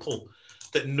sample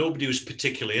that nobody was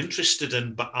particularly interested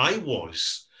in, but I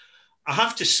was. I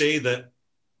have to say that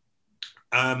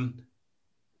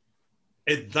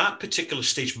at that particular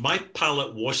stage, my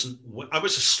palate wasn't, I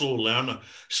was a slow learner,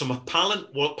 so my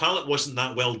palate wasn't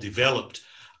that well developed.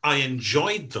 I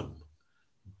enjoyed them,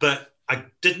 but I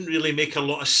didn't really make a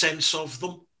lot of sense of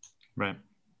them. Right.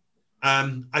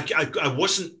 I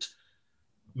wasn't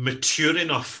mature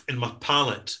enough in my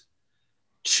palate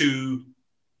to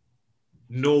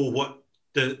know what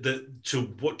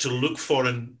to look for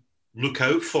and look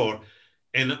out for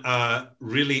in a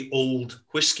really old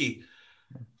whiskey.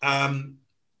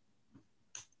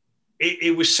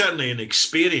 It was certainly an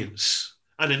experience.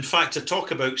 And in fact, to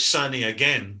talk about Sani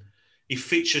again, he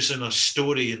features in a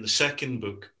story in the second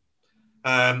book,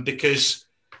 because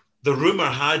the rumor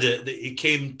had it that he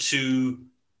came to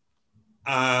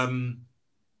an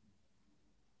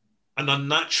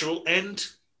unnatural end.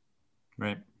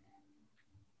 Right.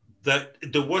 That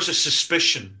there was a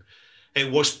suspicion,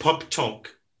 it was pub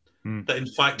talk, that in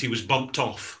fact he was bumped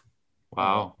off.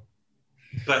 Wow.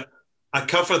 But I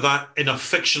cover that in a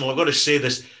fictional, I've got to say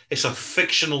this, it's a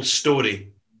fictional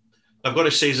story. I've got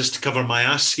to say this to cover my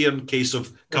ass here in case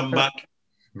of comeback.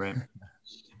 Right.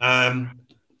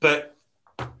 But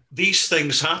these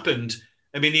things happened.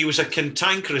 I mean, he was a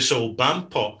cantankerous old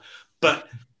bampot,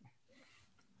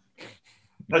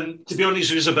 and to be honest,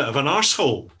 he was a bit of an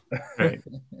arsehole. Right.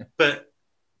 But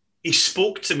he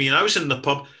spoke to me, and I was in the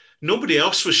pub. Nobody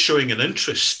else was showing an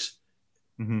interest.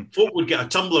 Mm-hmm. Folk would get a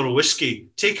tumbler of whiskey,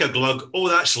 take a glug. Oh,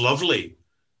 that's lovely.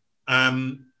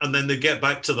 And then they get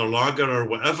back to their lager or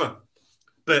whatever.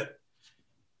 But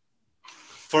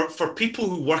for people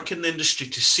who work in the industry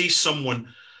to see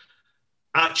someone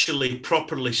actually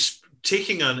properly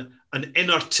taking an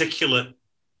inarticulate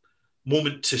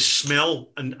moment to smell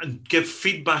and give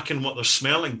feedback in what they're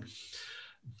smelling,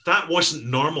 that wasn't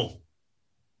normal.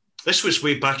 This was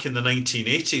way back in the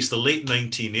 1980s, the late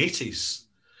 1980s.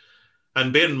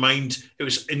 And bear in mind, it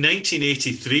was in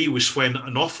 1983 was when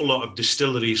an awful lot of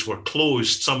distilleries were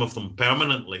closed, some of them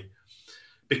permanently,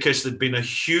 because there'd been a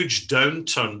huge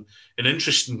downturn in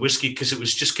interest in whiskey because it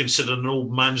was just considered an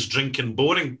old man's drink and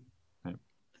boring. Right.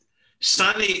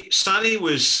 Sani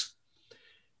was,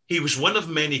 he was one of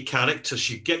many characters.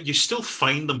 You still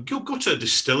find them. Go to a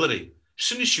distillery. As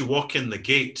soon as you walk in the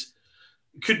gate,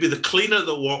 it could be the cleaner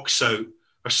that walks out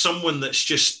or someone that's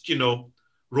just,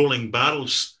 rolling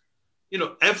barrels.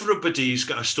 Everybody's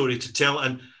got a story to tell.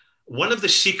 And one of the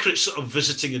secrets of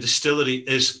visiting a distillery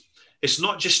is it's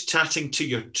not just chatting to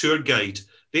your tour guide.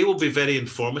 They will be very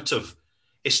informative.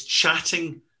 It's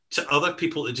chatting to other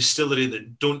people at the distillery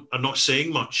that are not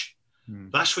saying much.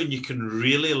 That's when you can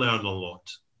really learn a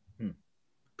lot.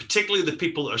 Particularly the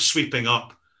people that are sweeping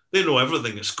up. They know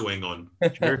everything that's going on.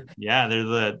 Sure. Yeah,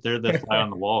 they're the fly on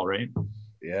the wall, right?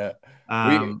 Yeah.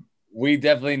 We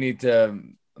definitely need to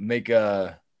make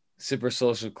a Sipper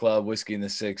Social Club Whiskey in the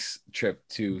Six trip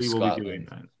to we Scotland. will be doing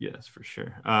that. Yes, for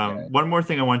sure. One more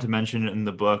thing I wanted to mention in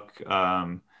the book,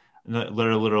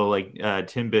 little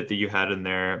tidbit that you had in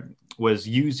there was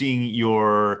using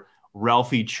your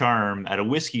Ralfy charm at a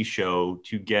whiskey show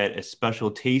to get a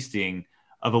special tasting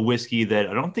of a whiskey that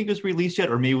I don't think was released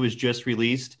yet, or maybe was just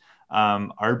released,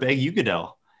 Ardbeg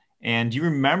Uigeadail. And do you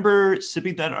remember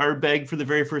sipping that Ardbeg for the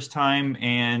very first time?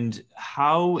 And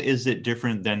how is it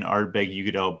different than Ardbeg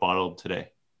Uigeadail bottled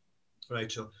today?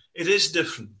 Right, so it is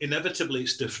different. Inevitably,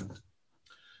 it's different.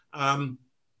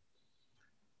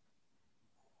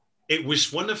 It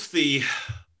was one of the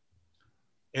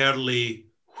early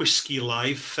Whiskey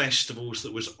Live festivals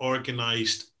that was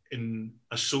organised in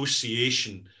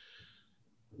association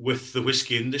with the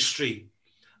whiskey industry.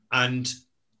 And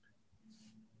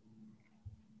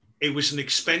it was an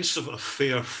expensive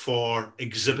affair for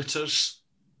exhibitors.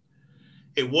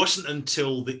 It wasn't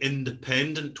until the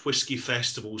independent whiskey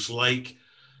festivals like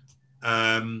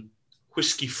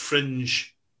Whisky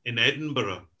Fringe in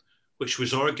Edinburgh, which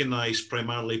was organised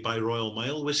primarily by Royal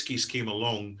Mile Whiskies, came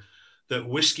along, that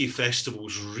whiskey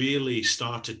festivals really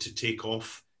started to take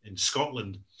off in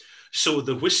Scotland. So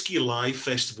the Whiskey Live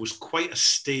Festival was quite a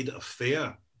staid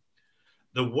affair.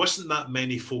 There wasn't that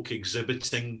many folk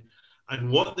exhibiting, and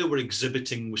what they were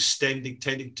exhibiting was tending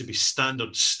to be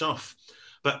standard stuff.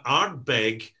 But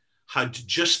Ardbeg had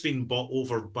just been bought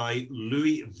over by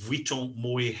Louis Vuitton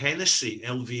Moet Hennessy,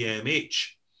 LVMH.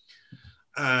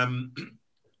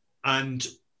 And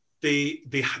they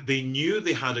knew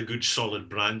they had a good, solid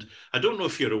brand. I don't know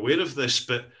if you're aware of this,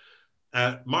 but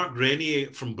Mark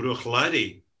Renier from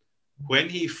Bruichladdich, when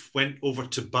he went over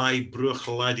to buy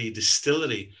Bruichladdich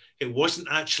Distillery, it wasn't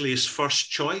actually his first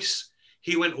choice.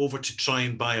 He went over to try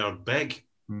and buy Ardbeg.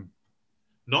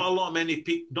 Not many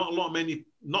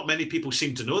people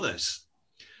seem to know this,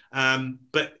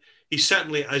 but he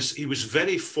certainly, as he was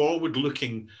very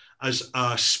forward-looking as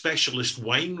a specialist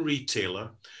wine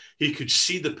retailer, he could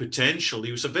see the potential.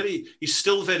 He's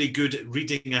still very good at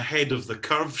reading ahead of the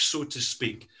curve, so to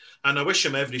speak. And I wish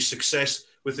him every success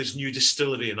with his new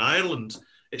distillery in Ireland.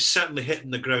 It's certainly hitting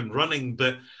the ground running,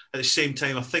 but at the same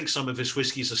time, I think some of his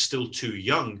whiskies are still too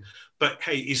young. But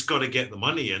hey, he's got to get the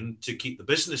money in to keep the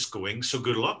business going, so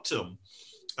good luck to him.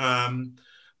 I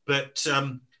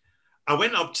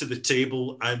went up to the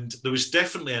table, and there was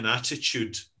definitely an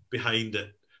attitude behind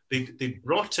it. They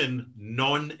brought in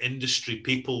non-industry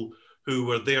people who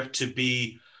were there to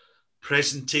be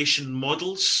presentation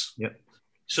models. Yep.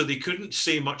 So they couldn't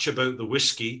say much about the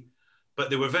whiskey, but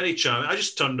they were very charming. I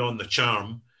just turned on the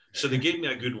charm. So they gave me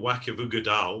a good whack of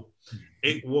Ugadal.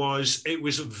 It was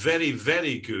very,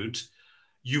 very good.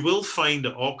 You will find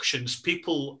at auctions,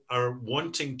 people are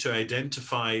wanting to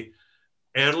identify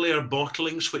earlier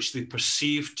bottlings, which they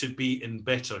perceive to be in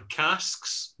better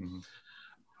casks. Mm-hmm.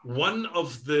 One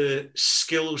of the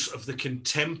skills of the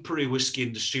contemporary whiskey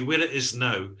industry, where it is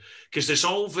now, because it's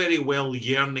all very well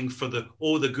yearning for the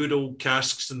good old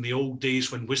casks in the old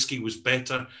days when whiskey was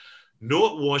better. No,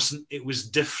 it wasn't. It was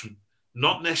different.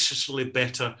 Not necessarily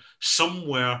better.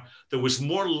 Somewhere there was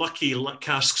more lucky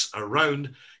casks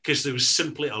around because there was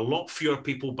simply a lot fewer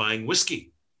people buying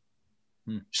whiskey.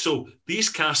 So these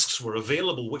casks were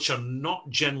available, which are not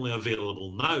generally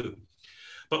available now.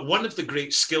 But one of the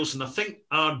great skills, and I think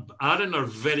Arran are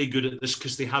very good at this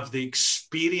because they have the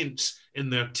experience in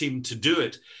their team to do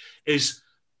it, is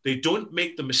they don't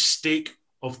make the mistake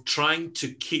of trying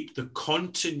to keep the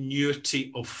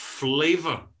continuity of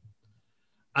flavour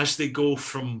as they go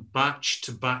from batch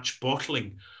to batch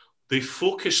bottling. They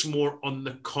focus more on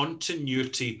the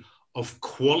continuity of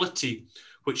quality,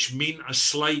 which mean a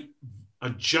slight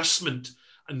adjustment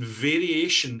and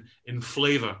variation in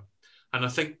flavour. And I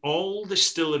think all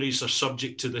distilleries are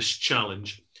subject to this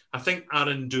challenge. I think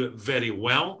Arran do it very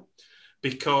well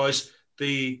because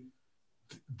they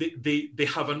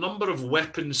have a number of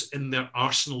weapons in their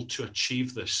arsenal to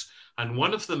achieve this. And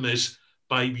one of them is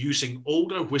by using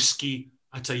older whiskey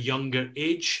at a younger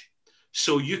age.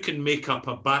 So you can make up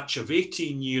a batch of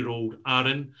 18-year-old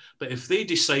Arran, but if they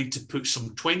decide to put some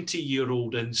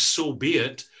 20-year-old in, so be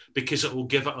it, because it will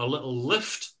give it a little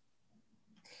lift.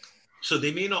 So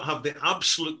they may not have the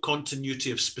absolute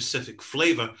continuity of specific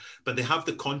flavour, but they have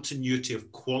the continuity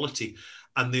of quality.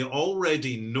 And they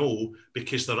already know,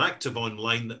 because they're active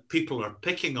online, that people are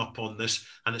picking up on this,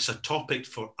 and it's a topic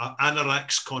for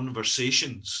Anorak's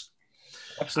conversations.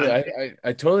 Absolutely.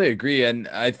 I totally agree. And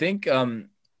I think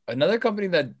another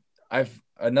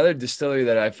distillery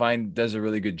that I find does a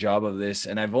really good job of this,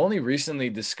 and I've only recently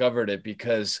discovered it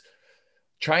because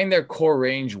trying their core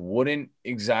range wouldn't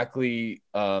exactly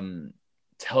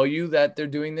tell you that they're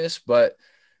doing this, but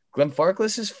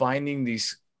Glenfarclas is finding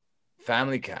these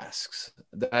family casks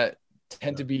that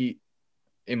tend to be,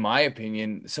 in my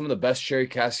opinion, some of the best sherry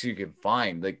casks you can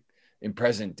find, like in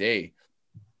present day.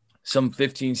 Some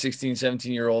 15, 16,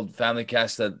 17-year-old family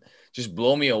casks that just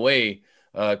blow me away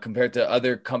compared to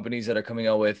other companies that are coming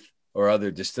out with, or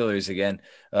other distilleries again,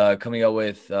 coming out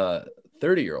with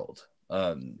 30-year-old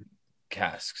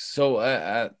casks. So,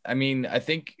 I mean, I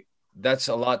think that's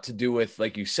a lot to do with,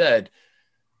 like you said,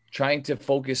 trying to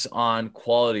focus on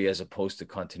quality as opposed to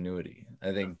continuity.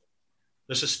 I think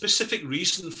there's a specific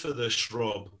reason for this,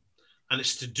 Rob, and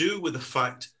it's to do with the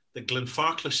fact that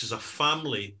Glenfarclas is a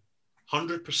family,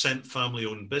 100%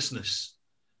 family-owned business,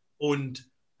 owned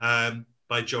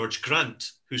by George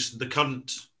Grant, who's the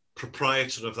current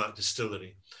proprietor of that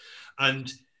distillery.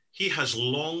 And he has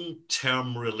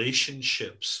long-term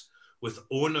relationships with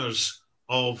owners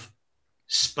of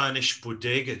Spanish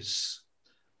bodegas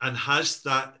and has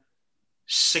that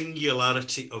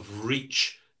singularity of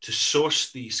reach to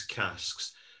source these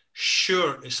casks.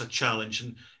 Sure, it's a challenge,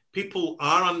 and people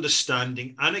are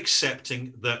understanding and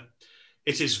accepting that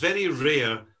it is very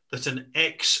rare that an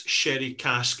ex-sherry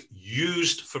cask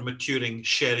used for maturing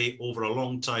sherry over a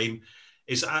long time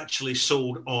is actually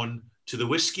sold on to the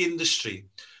whiskey industry,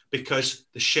 because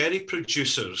the sherry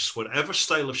producers, whatever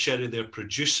style of sherry they're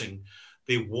producing,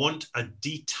 they want a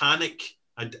detannic,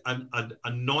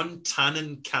 a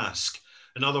non-tannin cask.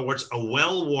 In other words, a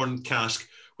well-worn cask,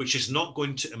 which is not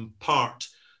going to impart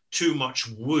too much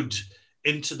wood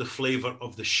into the flavor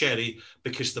of the sherry,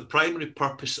 because the primary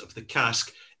purpose of the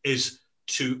cask is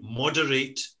to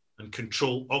moderate and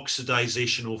control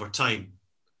oxidization over time,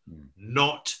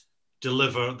 not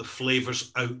deliver the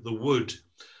flavors out the wood.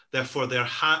 Therefore, they're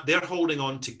holding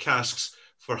on to casks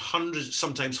for hundreds,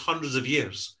 sometimes hundreds of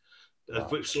years,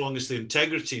 as long as the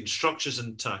integrity and structure is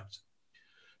intact.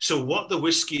 So what the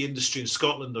whiskey industry in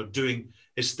Scotland are doing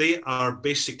is they are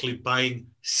basically buying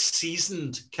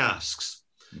seasoned casks.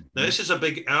 Now, this is a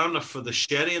big earner for the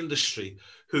sherry industry,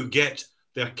 who get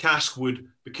their cask wood,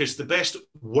 because the best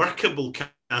workable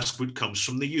cask wood comes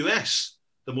from the US,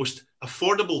 the most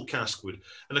affordable cask wood.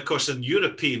 And of course, in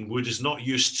European wood is not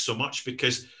used so much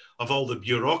because of all the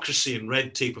bureaucracy and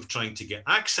red tape of trying to get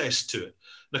access to it.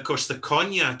 And of course, the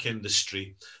cognac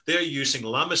industry, they're using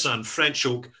Lamazan French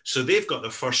oak, so they've got the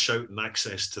first shout and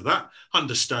access to that,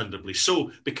 understandably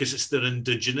so, because it's their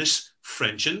indigenous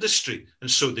French industry, and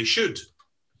so they should.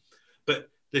 But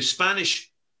the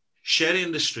Spanish sherry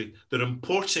industry, they're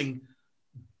importing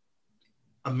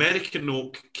American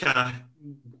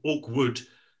oak wood,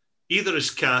 either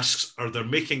as casks or they're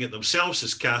making it themselves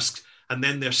as casks, and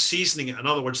then they're seasoning it. In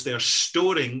other words, they're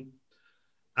storing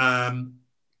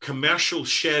commercial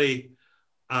sherry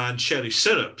and sherry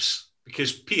syrups,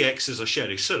 because PX is a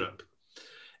sherry syrup,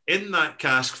 in that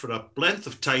cask for a length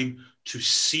of time to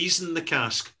season the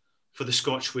cask for the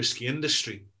Scotch whisky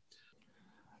industry.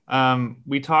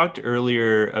 We talked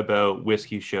earlier about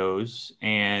whiskey shows,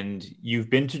 and you've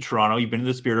been to Toronto. You've been to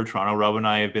the Spirit of Toronto. Rob and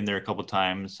I have been there a couple of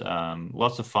times.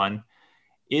 Lots of fun.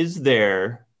 Is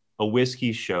there a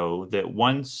whiskey show that,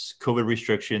 once COVID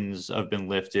restrictions have been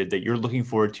lifted, that you're looking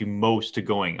forward to most to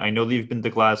going? I know that you've been to the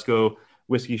Glasgow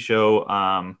Whiskey Show.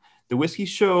 The whiskey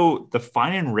show, the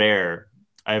Fine and Rare,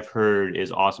 I've heard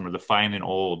is awesome, or the Fine and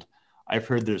Old. I've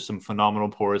heard there's some phenomenal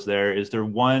pours there. Is there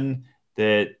one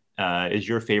that is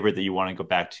your favorite that you want to go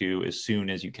back to as soon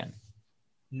as you can?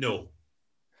 No.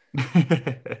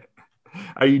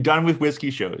 Are you done with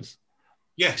whiskey shows?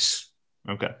 Yes.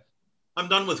 Okay. I'm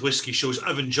done with whiskey shows.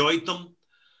 I've enjoyed them,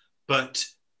 but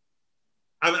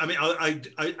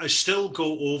I still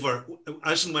go over,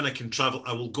 as and when I can travel,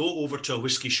 I will go over to a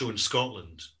whiskey show in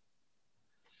Scotland.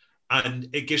 And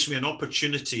it gives me an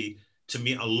opportunity to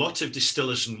meet a lot of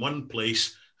distillers in one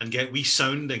place and get wee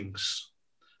soundings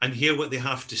and hear what they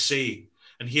have to say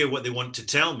and hear what they want to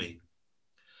tell me.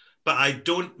 But I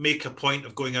don't make a point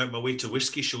of going out my way to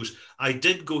whiskey shows. I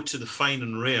did go to the Fine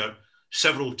and Rare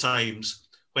several times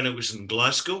when it was in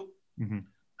Glasgow.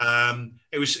 Mm-hmm.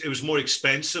 It was more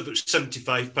expensive. It was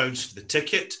 £75 for the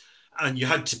ticket, and you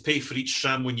had to pay for each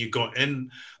dram when you got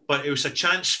in. But it was a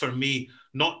chance for me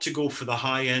not to go for the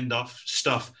high end of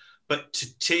stuff, but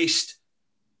to taste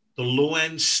the low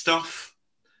end stuff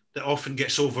that often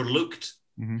gets overlooked.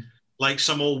 Mm-hmm. Like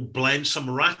some old blend, some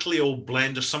rattly old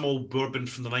blend, or some old bourbon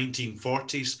from the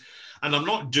 1940s. And I'm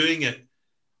not doing it.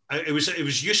 It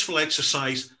was useful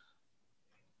exercise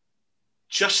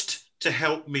just to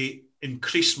help me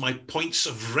increase my points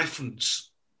of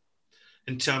reference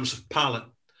in terms of palate.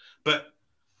 But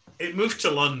it moved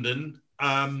to London.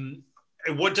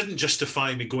 What didn't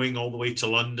justify me going all the way to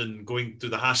London, going through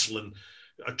the hassle and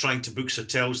trying to book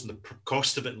hotels and the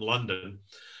cost of it in London.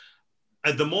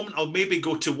 At the moment, I'll maybe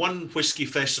go to one whiskey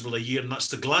festival a year, and that's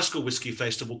the Glasgow Whiskey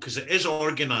Festival, because it is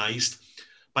organised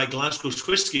by Glasgow's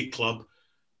Whiskey Club.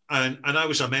 And I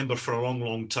was a member for a long,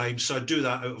 long time. So I do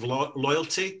that out of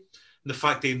loyalty. And the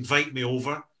fact they invite me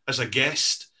over as a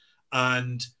guest,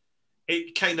 and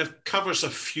it kind of covers a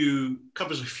few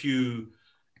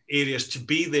areas to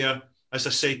be there. As I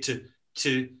say,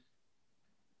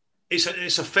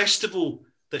 it's a festival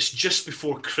that's just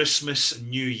before Christmas and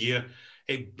New Year.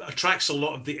 It attracts a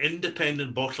lot of the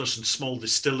independent bottlers and small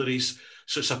distilleries.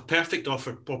 So it's a perfect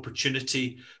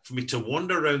opportunity for me to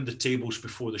wander around the tables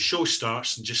before the show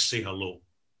starts and just say hello.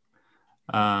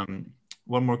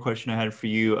 one more question I had for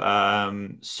you.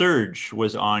 Serge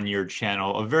was on your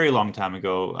channel a very long time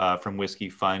ago from Whiskey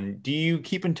Fun. Do you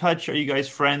keep in touch? Are you guys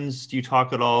friends? Do you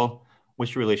talk at all?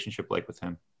 What's your relationship like with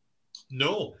him?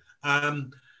 No.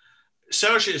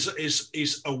 Serge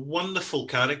is a wonderful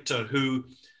character who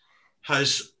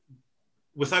has,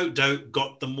 without doubt,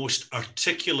 got the most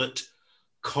articulate,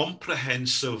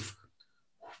 comprehensive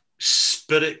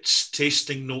spirits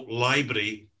tasting note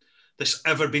library that's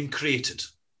ever been created.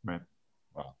 Right.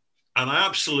 Wow. And I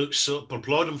absolutely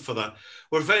applaud him for that.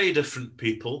 We're very different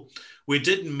people. We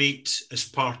did meet as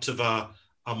part of a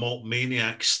Malt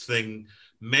Maniacs thing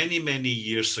many, many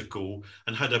years ago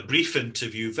and had a brief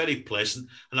interview, very pleasant.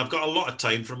 And I've got a lot of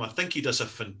time for him. I think he does I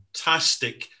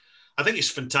think it's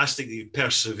fantastic that he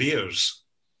perseveres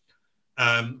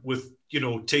with,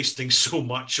 tasting so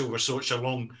much over such a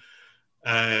long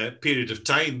period of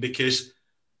time, because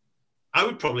I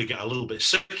would probably get a little bit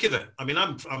sick of it. I mean,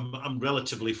 I'm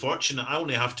relatively fortunate. I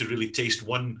only have to really taste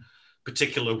one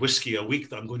particular whiskey a week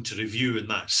that I'm going to review, and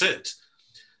that's it.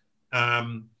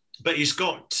 But he's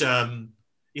got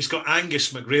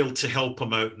Angus McGrail to help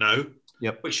him out now,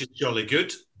 which is jolly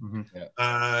good. Mm-hmm. Yeah.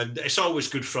 And it's always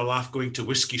good for a laugh going to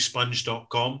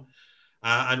whiskysponge.com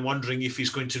and wondering if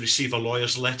he's going to receive a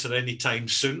lawyer's letter anytime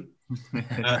soon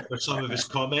for some of his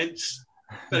comments.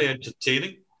 Very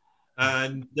entertaining.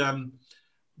 And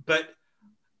but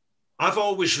I've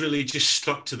always really just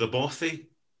stuck to the bothy.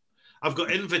 I've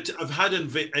had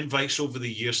invites over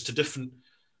the years to different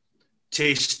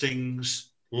tastings,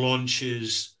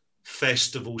 launches,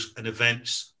 festivals and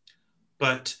events,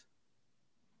 but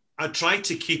I try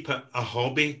to keep it a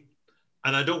hobby,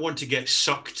 and I don't want to get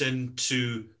sucked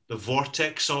into the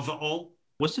vortex of it all.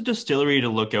 What's the distillery to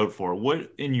look out for?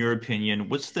 What, in your opinion,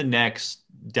 what's the next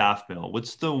Daft Mill?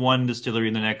 What's the one distillery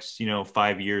in the next,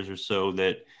 5 years or so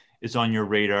that is on your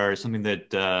radar, something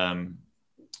that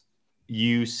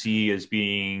you see as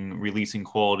being releasing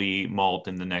quality malt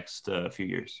in the next few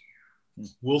years?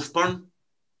 Wolfburn.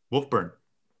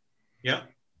 Yeah.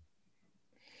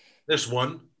 There's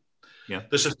one. Yeah.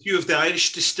 There's a few of the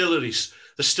Irish distilleries.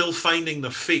 They're still finding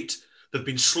their feet. They've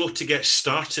been slow to get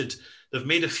started. They've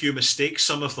made a few mistakes,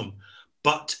 some of them,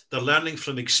 but they're learning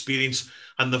from experience,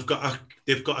 and they've got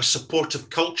a supportive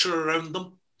culture around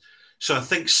them. So I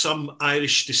think some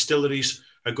Irish distilleries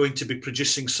are going to be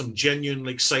producing some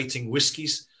genuinely exciting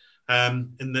whiskies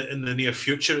in the near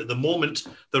future. At the moment,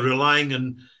 they're relying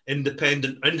on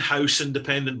in-house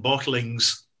independent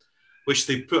bottlings, which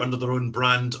they put under their own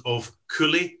brand of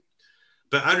Cooley.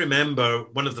 But I remember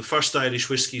one of the first Irish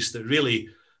whiskies that really,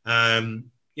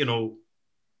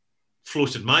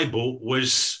 floated my boat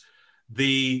was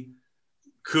the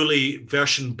Cooley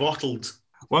version bottled.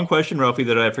 One question, Ralfy,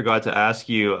 that I forgot to ask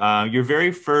you. Your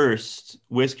very first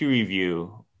whiskey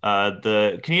review,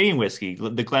 the Canadian whiskey,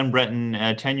 the Glen Breton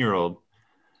 10-year-old.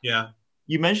 Yeah.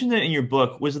 You mentioned it in your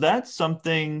book. Was that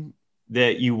something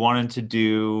that you wanted to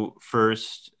do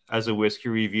first as a whiskey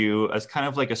review, as kind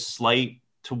of like a slight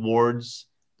towards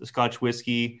the Scotch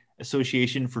Whiskey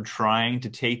Association for trying to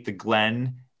take the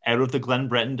Glen out of the Glen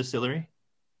Breton distillery?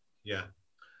 Yeah.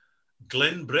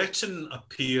 Glen Breton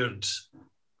appeared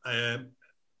at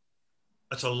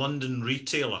a London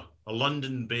retailer, a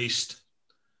London-based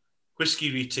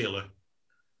whiskey retailer,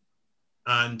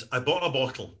 and I bought a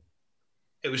bottle.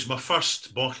 It was my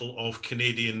first bottle of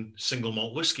Canadian single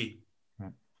malt whiskey,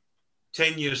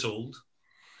 10 years old,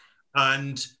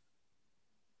 and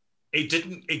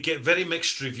it get very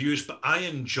mixed reviews, but I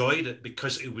enjoyed it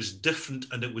because it was different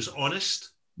and it was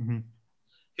honest. Mm-hmm.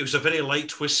 It was a very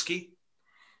light whiskey.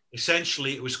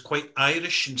 Essentially, it was quite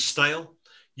Irish in style.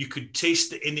 You could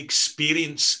taste the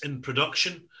inexperience in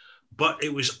production, but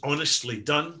it was honestly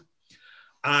done.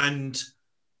 And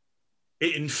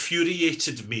it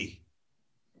infuriated me.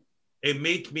 It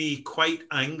made me quite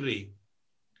angry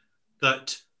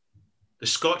that the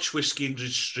Scotch whisky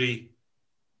industry,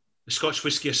 the Scotch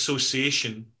Whisky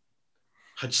Association,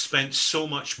 had spent so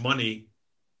much money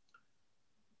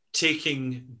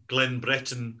taking Glen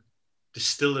Breton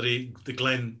distillery,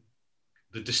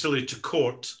 the distillery to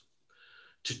court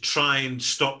to try and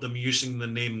stop them using the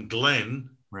name Glen,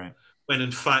 right, when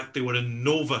in fact they were in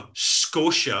Nova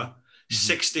Scotia,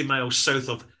 60 miles south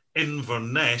of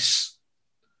Inverness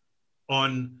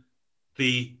on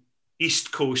the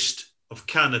east coast of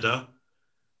Canada,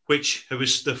 which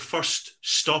was the first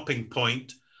stopping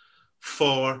point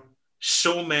for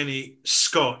so many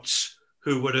Scots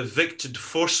who were evicted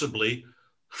forcibly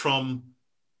from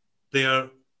their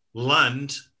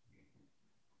land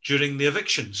during the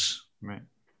evictions, right,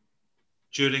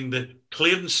 during the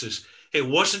clearances. It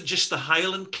wasn't just the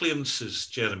Highland clearances,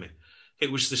 Jeremy.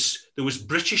 It was this. There was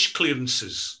British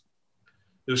clearances.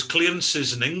 There was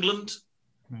clearances in England,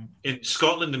 in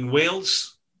Scotland and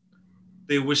Wales.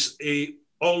 There was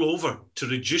all over to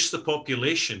reduce the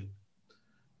population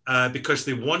because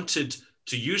they wanted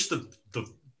to use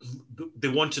they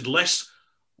wanted less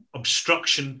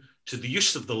obstruction to the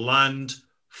use of the land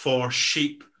for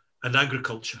sheep and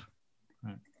agriculture,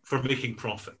 for making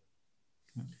profit.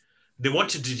 They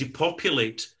wanted to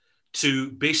depopulate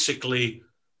to basically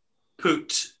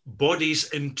put bodies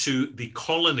into the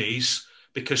colonies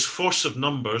because force of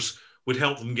numbers would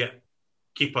help them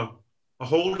keep a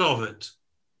hold of it.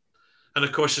 And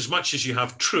of course, as much as you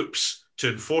have troops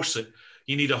to enforce it,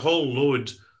 you need a whole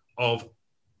load of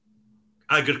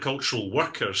agricultural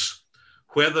workers,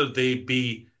 whether they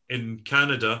be in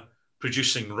Canada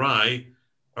producing rye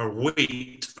or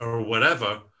wheat or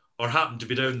whatever, or happen to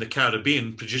be down in the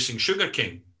Caribbean producing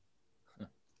sugarcane.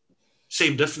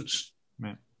 Same difference.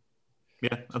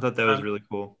 Yeah, I thought that was really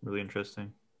cool, really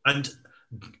interesting. And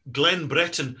Glen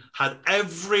Breton had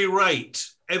every right,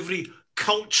 every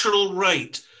cultural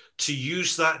right to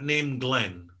use that name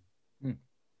Glen.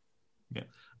 Yeah.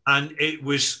 And it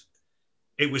was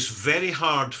very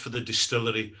hard for the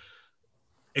distillery.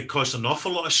 It caused an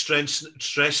awful lot of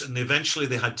stress, and eventually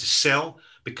they had to sell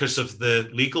because of the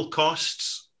legal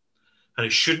costs. And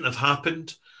it shouldn't have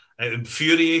happened. It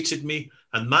infuriated me,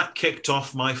 and that kicked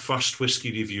off my first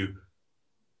whiskey review.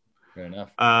 Fair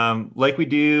enough. Like we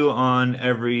do on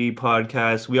every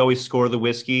podcast, we always score the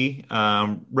whiskey.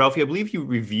 Ralfy, I believe you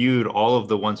reviewed all of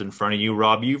the ones in front of you.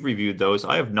 Rob, you've reviewed those.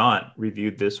 I have not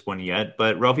reviewed this one yet.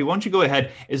 But Ralfy, why don't you go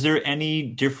ahead? Is there any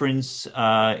difference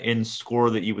in score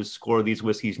that you would score these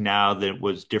whiskeys now that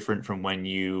was different from when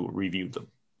you reviewed them?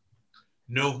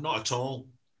 No, not at all.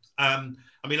 I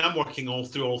mean, I'm working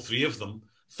through all three of them,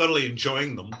 thoroughly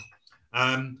enjoying them.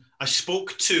 I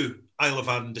spoke to Isle of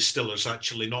Arran distillers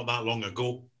actually not that long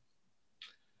ago,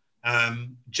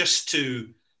 just to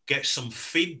get some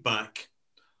feedback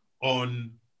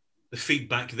on the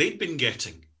feedback they'd been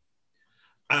getting.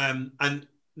 And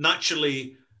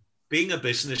naturally, being a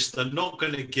business, they're not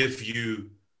going to give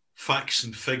you facts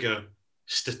and figure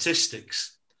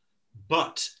statistics,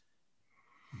 but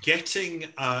getting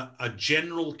a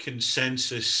general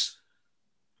consensus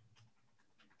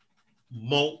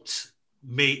malt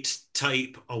mate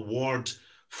type award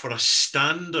for a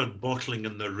standard bottling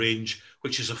in the range,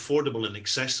 which is affordable and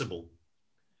accessible,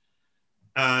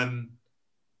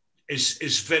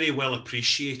 is very well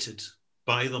appreciated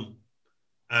by them.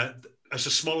 As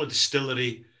a smaller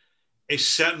distillery, it's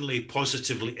certainly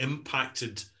positively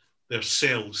impacted their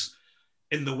sales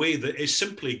in the way that it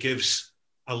simply gives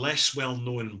a less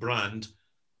well-known brand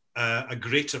a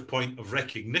greater point of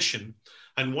recognition,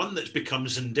 and one that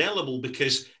becomes indelible,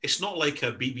 because it's not like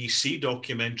a BBC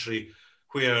documentary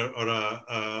or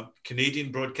a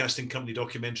Canadian Broadcasting Company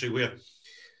documentary where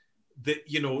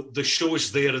the show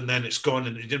is there and then it's gone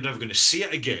and you're never going to see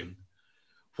it again.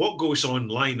 What goes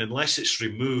online, unless it's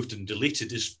removed and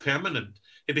deleted, is permanent.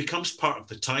 It becomes part of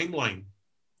the timeline.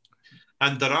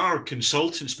 And there are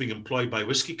consultants being employed by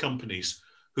whiskey companies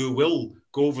who will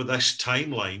go over this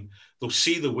timeline. They'll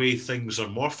see the way things are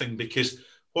morphing, because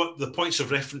what the points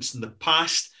of reference in the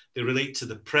past, they relate to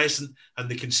the present, and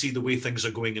they can see the way things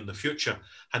are going in the future.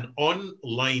 An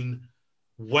online,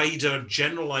 wider,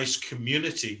 generalized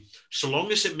community, so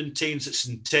long as it maintains its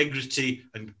integrity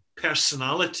and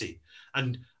personality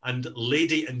and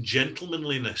lady and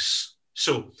gentlemanliness.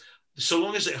 So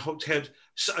long as it had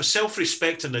a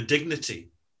self-respect and a dignity,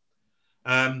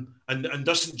 and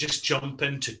doesn't just jump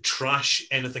in to trash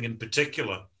anything in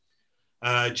particular,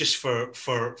 just for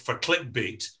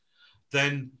clickbait,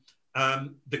 then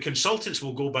the consultants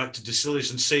will go back to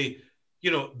distilleries and say,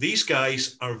 these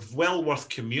guys are well worth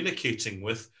communicating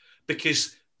with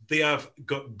because they have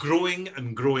got growing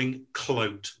and growing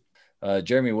clout.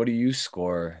 Jeremy, what do you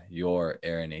score your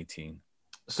Aaron 18?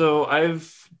 So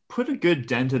I've put a good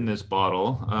dent in this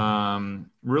bottle.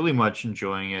 Really much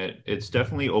enjoying it. It's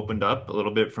definitely opened up a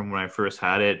little bit from when I first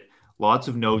had it. Lots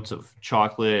of notes of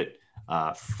chocolate,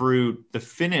 fruit. The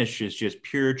finish is just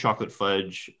pure chocolate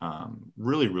fudge.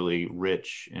 Really, really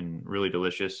rich and really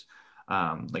delicious.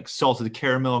 Like salted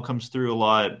caramel comes through a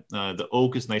lot. The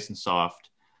oak is nice and soft.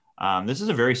 This is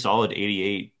a very solid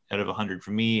 88 out of 100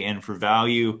 for me. And for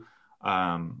value,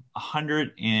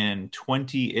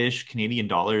 120-ish Canadian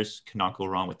dollars. Cannot go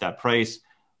wrong with that price.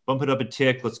 Bump it up a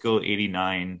tick. Let's go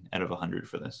 89 out of 100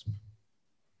 for this.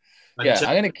 Yeah,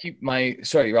 I'm going to keep my...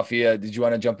 Sorry, Ralfy, did you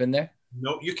want to jump in there?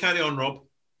 No, you carry on, Rob.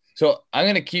 So I'm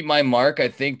going to keep my mark. I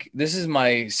think this is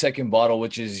my second bottle,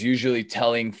 which is usually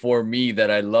telling for me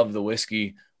that I love the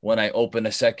whiskey when I open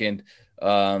a second.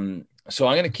 So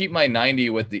I'm going to keep my 90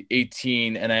 with the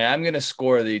 18, and I am going to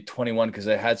score the 21 because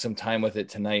I had some time with it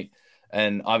tonight.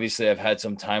 And obviously I've had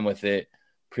some time with it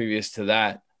previous to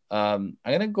that. I'm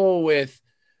going to go with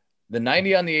the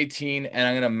 90 on the 18, and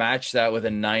I'm going to match that with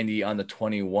a 90 on the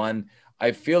 21.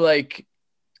 I feel like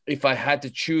if I had to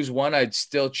choose one, I'd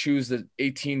still choose the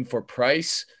 18 for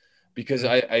price because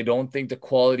I don't think the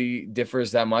quality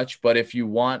differs that much. But if you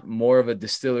want more of a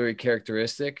distillery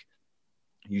characteristic,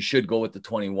 you should go with the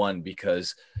 21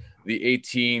 because the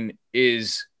 18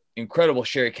 is incredible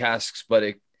sherry casks, but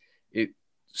it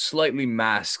slightly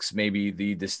masks maybe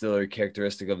the distillery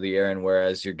characteristic of the Aaron,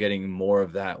 whereas you're getting more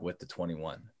of that with the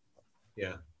 21.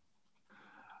 Yeah.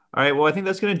 All right. Well, I think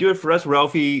that's going to do it for us.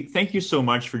 Ralfy, thank you so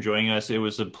much for joining us. It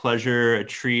was a pleasure, a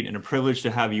treat, and a privilege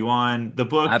to have you on. The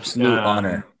book. Absolute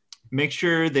honor. Make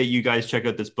sure that you guys check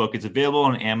out this book. It's available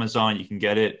on Amazon. You can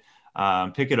get it.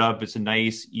 Pick it up. It's a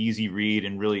nice, easy read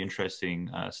and really interesting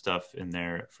stuff in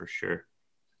there for sure.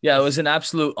 Yeah, it was an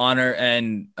absolute honor.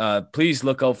 And please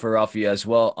look out for Ralfy as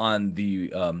well on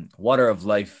the Water of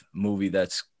Life movie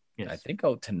that's, I think,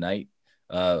 out tonight.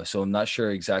 So I'm not sure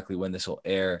exactly when this will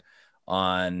air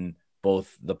on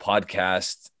both the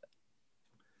podcast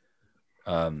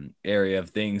area of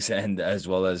things and as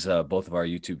well as both of our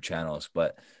YouTube channels.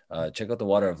 But check out the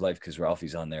Water of Life because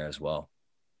Ralfy's on there as well.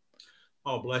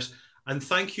 Oh, bless. And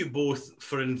thank you both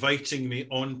for inviting me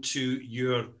onto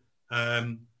your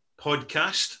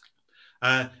podcast.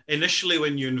 Initially,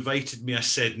 when you invited me, I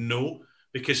said no,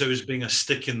 because I was being a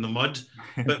stick in the mud,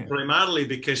 but primarily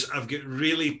because I've got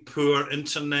really poor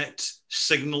internet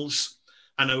signals.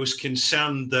 And I was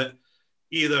concerned that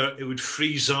either it would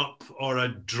freeze up or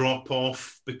I'd drop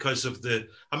off because of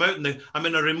I'm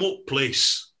in a remote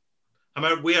place.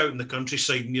 I'm way out in the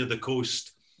countryside near the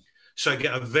coast. So I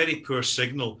get a very poor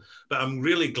signal, but I'm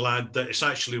really glad that it's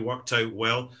actually worked out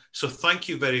well. So thank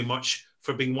you very much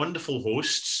for being wonderful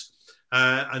hosts.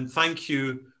 And thank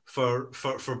you for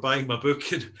buying my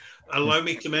book and allow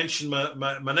me to mention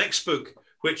my next book,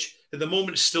 which at the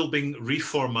moment is still being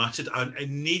reformatted and it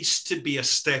needs to be a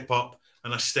step up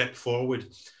and a step forward.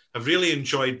 I've really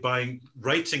enjoyed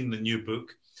writing the new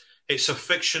book. It's a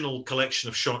fictional collection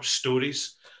of short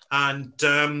stories, and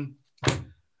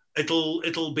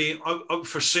it'll be out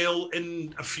for sale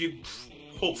in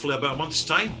hopefully about a month's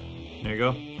time. There you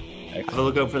go. Have a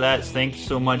look out for that. Thanks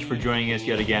so much for joining us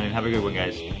yet again, and have a good one,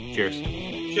 guys. Cheers.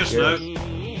 Cheers now.